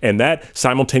of. And that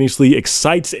simultaneously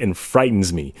excites and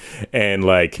frightens me. And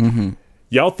like,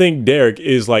 y'all think Derek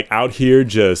is like out here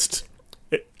just,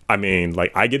 I mean,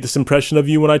 like, I get this impression of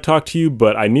you when I talk to you,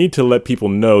 but I need to let people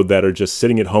know that are just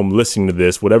sitting at home listening to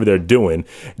this, whatever they're doing.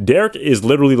 Derek is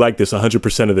literally like this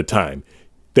 100% of the time.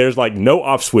 There's like no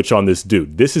off switch on this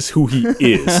dude. This is who he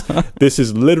is. This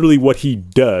is literally what he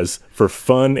does for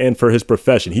fun and for his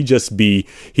profession. He just be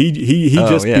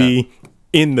be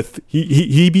in the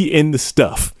he be in the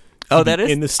stuff. That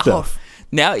is in the stuff.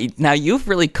 Now you've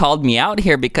really called me out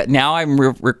here because now I'm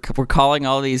recalling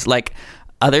all these like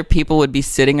other people would be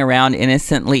sitting around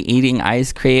innocently eating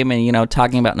ice cream and, you know,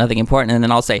 talking about nothing important. And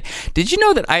then I'll say, did you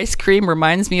know that ice cream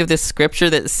reminds me of this scripture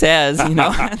that says, you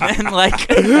know,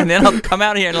 and then I'll come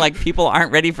out here and like people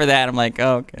aren't ready for that. I'm like,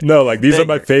 oh, okay. No, like these are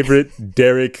my favorite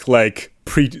Derek, like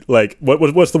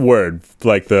what's the word?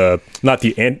 Like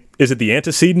is it the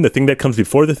antecedent, the thing that comes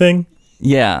before the thing?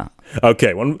 Yeah.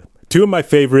 Okay. Two of my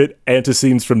favorite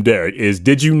antecedents from Derek is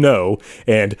 "Did you know?"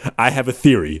 and "I have a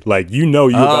theory." Like, you know,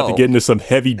 you're about to get into some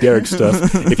heavy Derek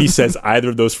stuff if he says either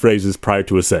of those phrases prior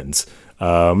to a sentence.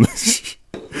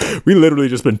 We literally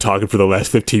just been talking for the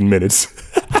last 15 minutes.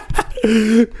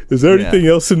 Is there anything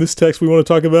else in this text we want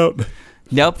to talk about?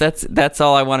 Nope, that's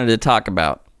all I wanted to talk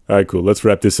about. All right, cool. Let's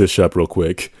wrap this ish up real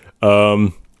quick.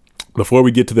 Before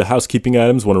we get to the housekeeping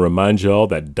items, I want to remind y'all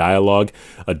that Dialogue,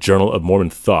 a Journal of Mormon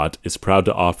Thought, is proud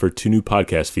to offer 2 new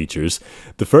podcast features.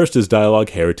 The first is Dialogue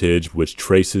Heritage, which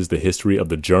traces the history of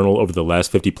the journal over the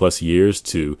last 50-plus years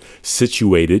to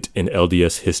situate it in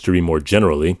LDS history more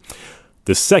generally.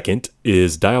 The second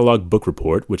is Dialogue Book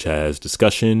Report, which has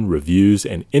discussion, reviews,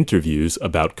 and interviews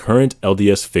about current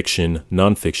LDS fiction,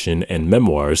 nonfiction, and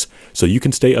memoirs, so you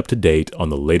can stay up to date on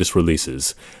the latest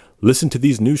releases. Listen to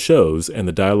these new shows and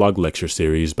the Dialogue Lecture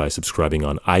Series by subscribing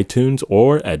on iTunes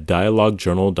or at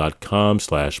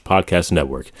dialoguejournal.com/podcast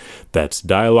network. That's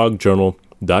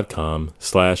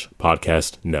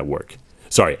dialoguejournal.com/podcast network.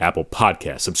 Sorry, Apple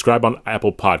Podcasts. Subscribe on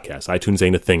Apple Podcasts. iTunes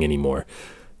ain't a thing anymore.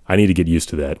 I need to get used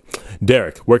to that.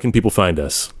 Derek, where can people find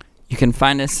us? You can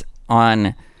find us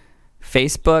on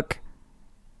Facebook,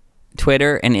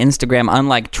 Twitter, and Instagram.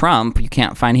 Unlike Trump, you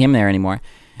can't find him there anymore.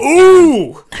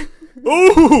 Ooh!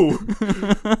 Ooh!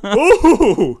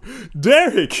 Ooh!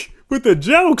 Derek with the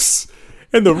jokes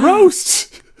and the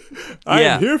roast. I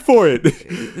am here for it.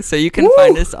 So you can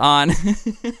find us on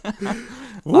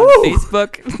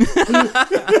Facebook.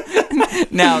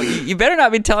 Now, you better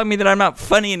not be telling me that I'm not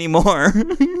funny anymore.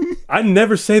 I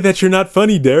never say that you're not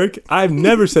funny, Derek. I've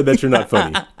never said that you're not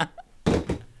funny.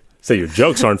 Say your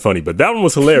jokes aren't funny, but that one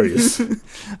was hilarious.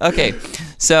 Okay,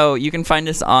 so you can find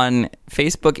us on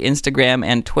Facebook, Instagram,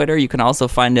 and Twitter. You can also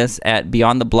find us at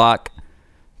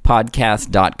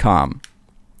beyondtheblockpodcast.com.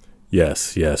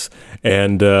 Yes.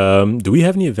 And do we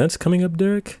have any events coming up,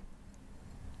 Derek?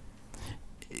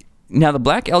 Now, the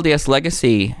Black LDS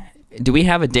Legacy, do we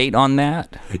have a date on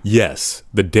that? Yes.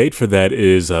 The date for that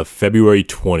is February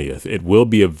 20th. It will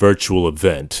be a virtual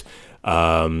event.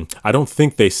 I don't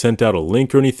think they sent out a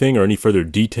link or anything or any further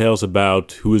details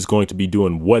about who is going to be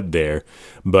doing what there,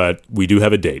 but we do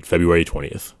have a date, February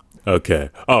 20th. Okay.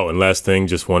 Oh, and last thing,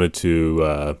 just wanted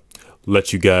to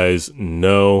let you guys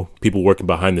know, people working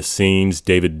behind the scenes,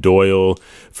 David Doyle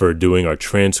for doing our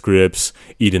transcripts,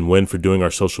 Eden Wynn for doing our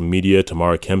social media,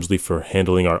 Tamara Kemsley for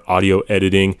handling our audio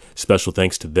editing. Special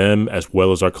thanks to them as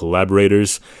well as our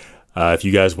collaborators. If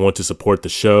you guys want to support the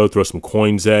show, throw some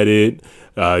coins at it.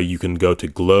 You can go to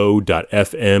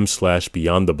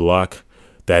glow.fm/beyondtheblock.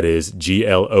 That is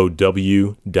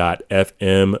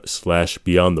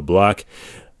GLOW.fm/beyondtheblock.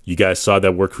 You guys saw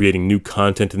that we're creating new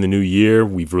content in the new year.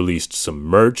 We've released some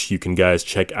merch. You can guys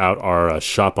check out our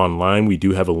shop online. We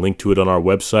do have a link to it on our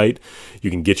website.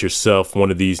 You can get yourself one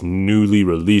of these newly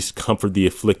released Comfort the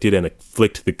Afflicted and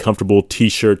Afflict the Comfortable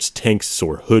t-shirts, tanks,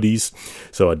 or hoodies.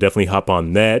 So definitely hop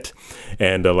on that.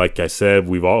 And like I said,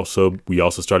 we also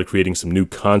started creating some new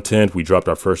content. We dropped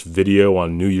our first video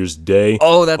on New Year's Day.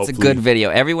 Oh, that's a good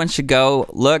video. Everyone should go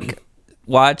look,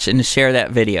 watch, and share that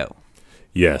video.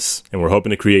 Yes, and we're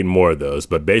hoping to create more of those.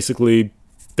 But basically,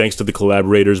 thanks to the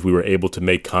collaborators, we were able to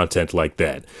make content like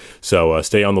that. So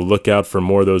stay on the lookout for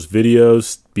more of those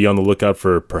videos. Be on the lookout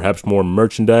for perhaps more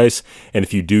merchandise. And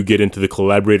if you do get into the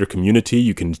collaborator community,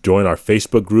 you can join our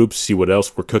Facebook group, see what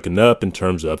else we're cooking up in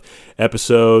terms of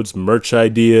episodes, merch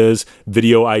ideas,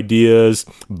 video ideas,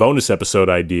 bonus episode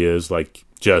ideas, like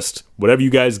just whatever you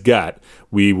guys got.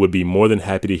 We would be more than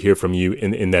happy to hear from you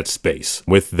in that space.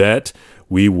 With that,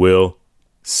 we will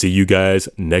see you guys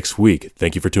next week.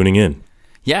 Thank you for tuning in.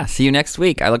 Yeah, see you next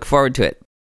week. I look forward to it.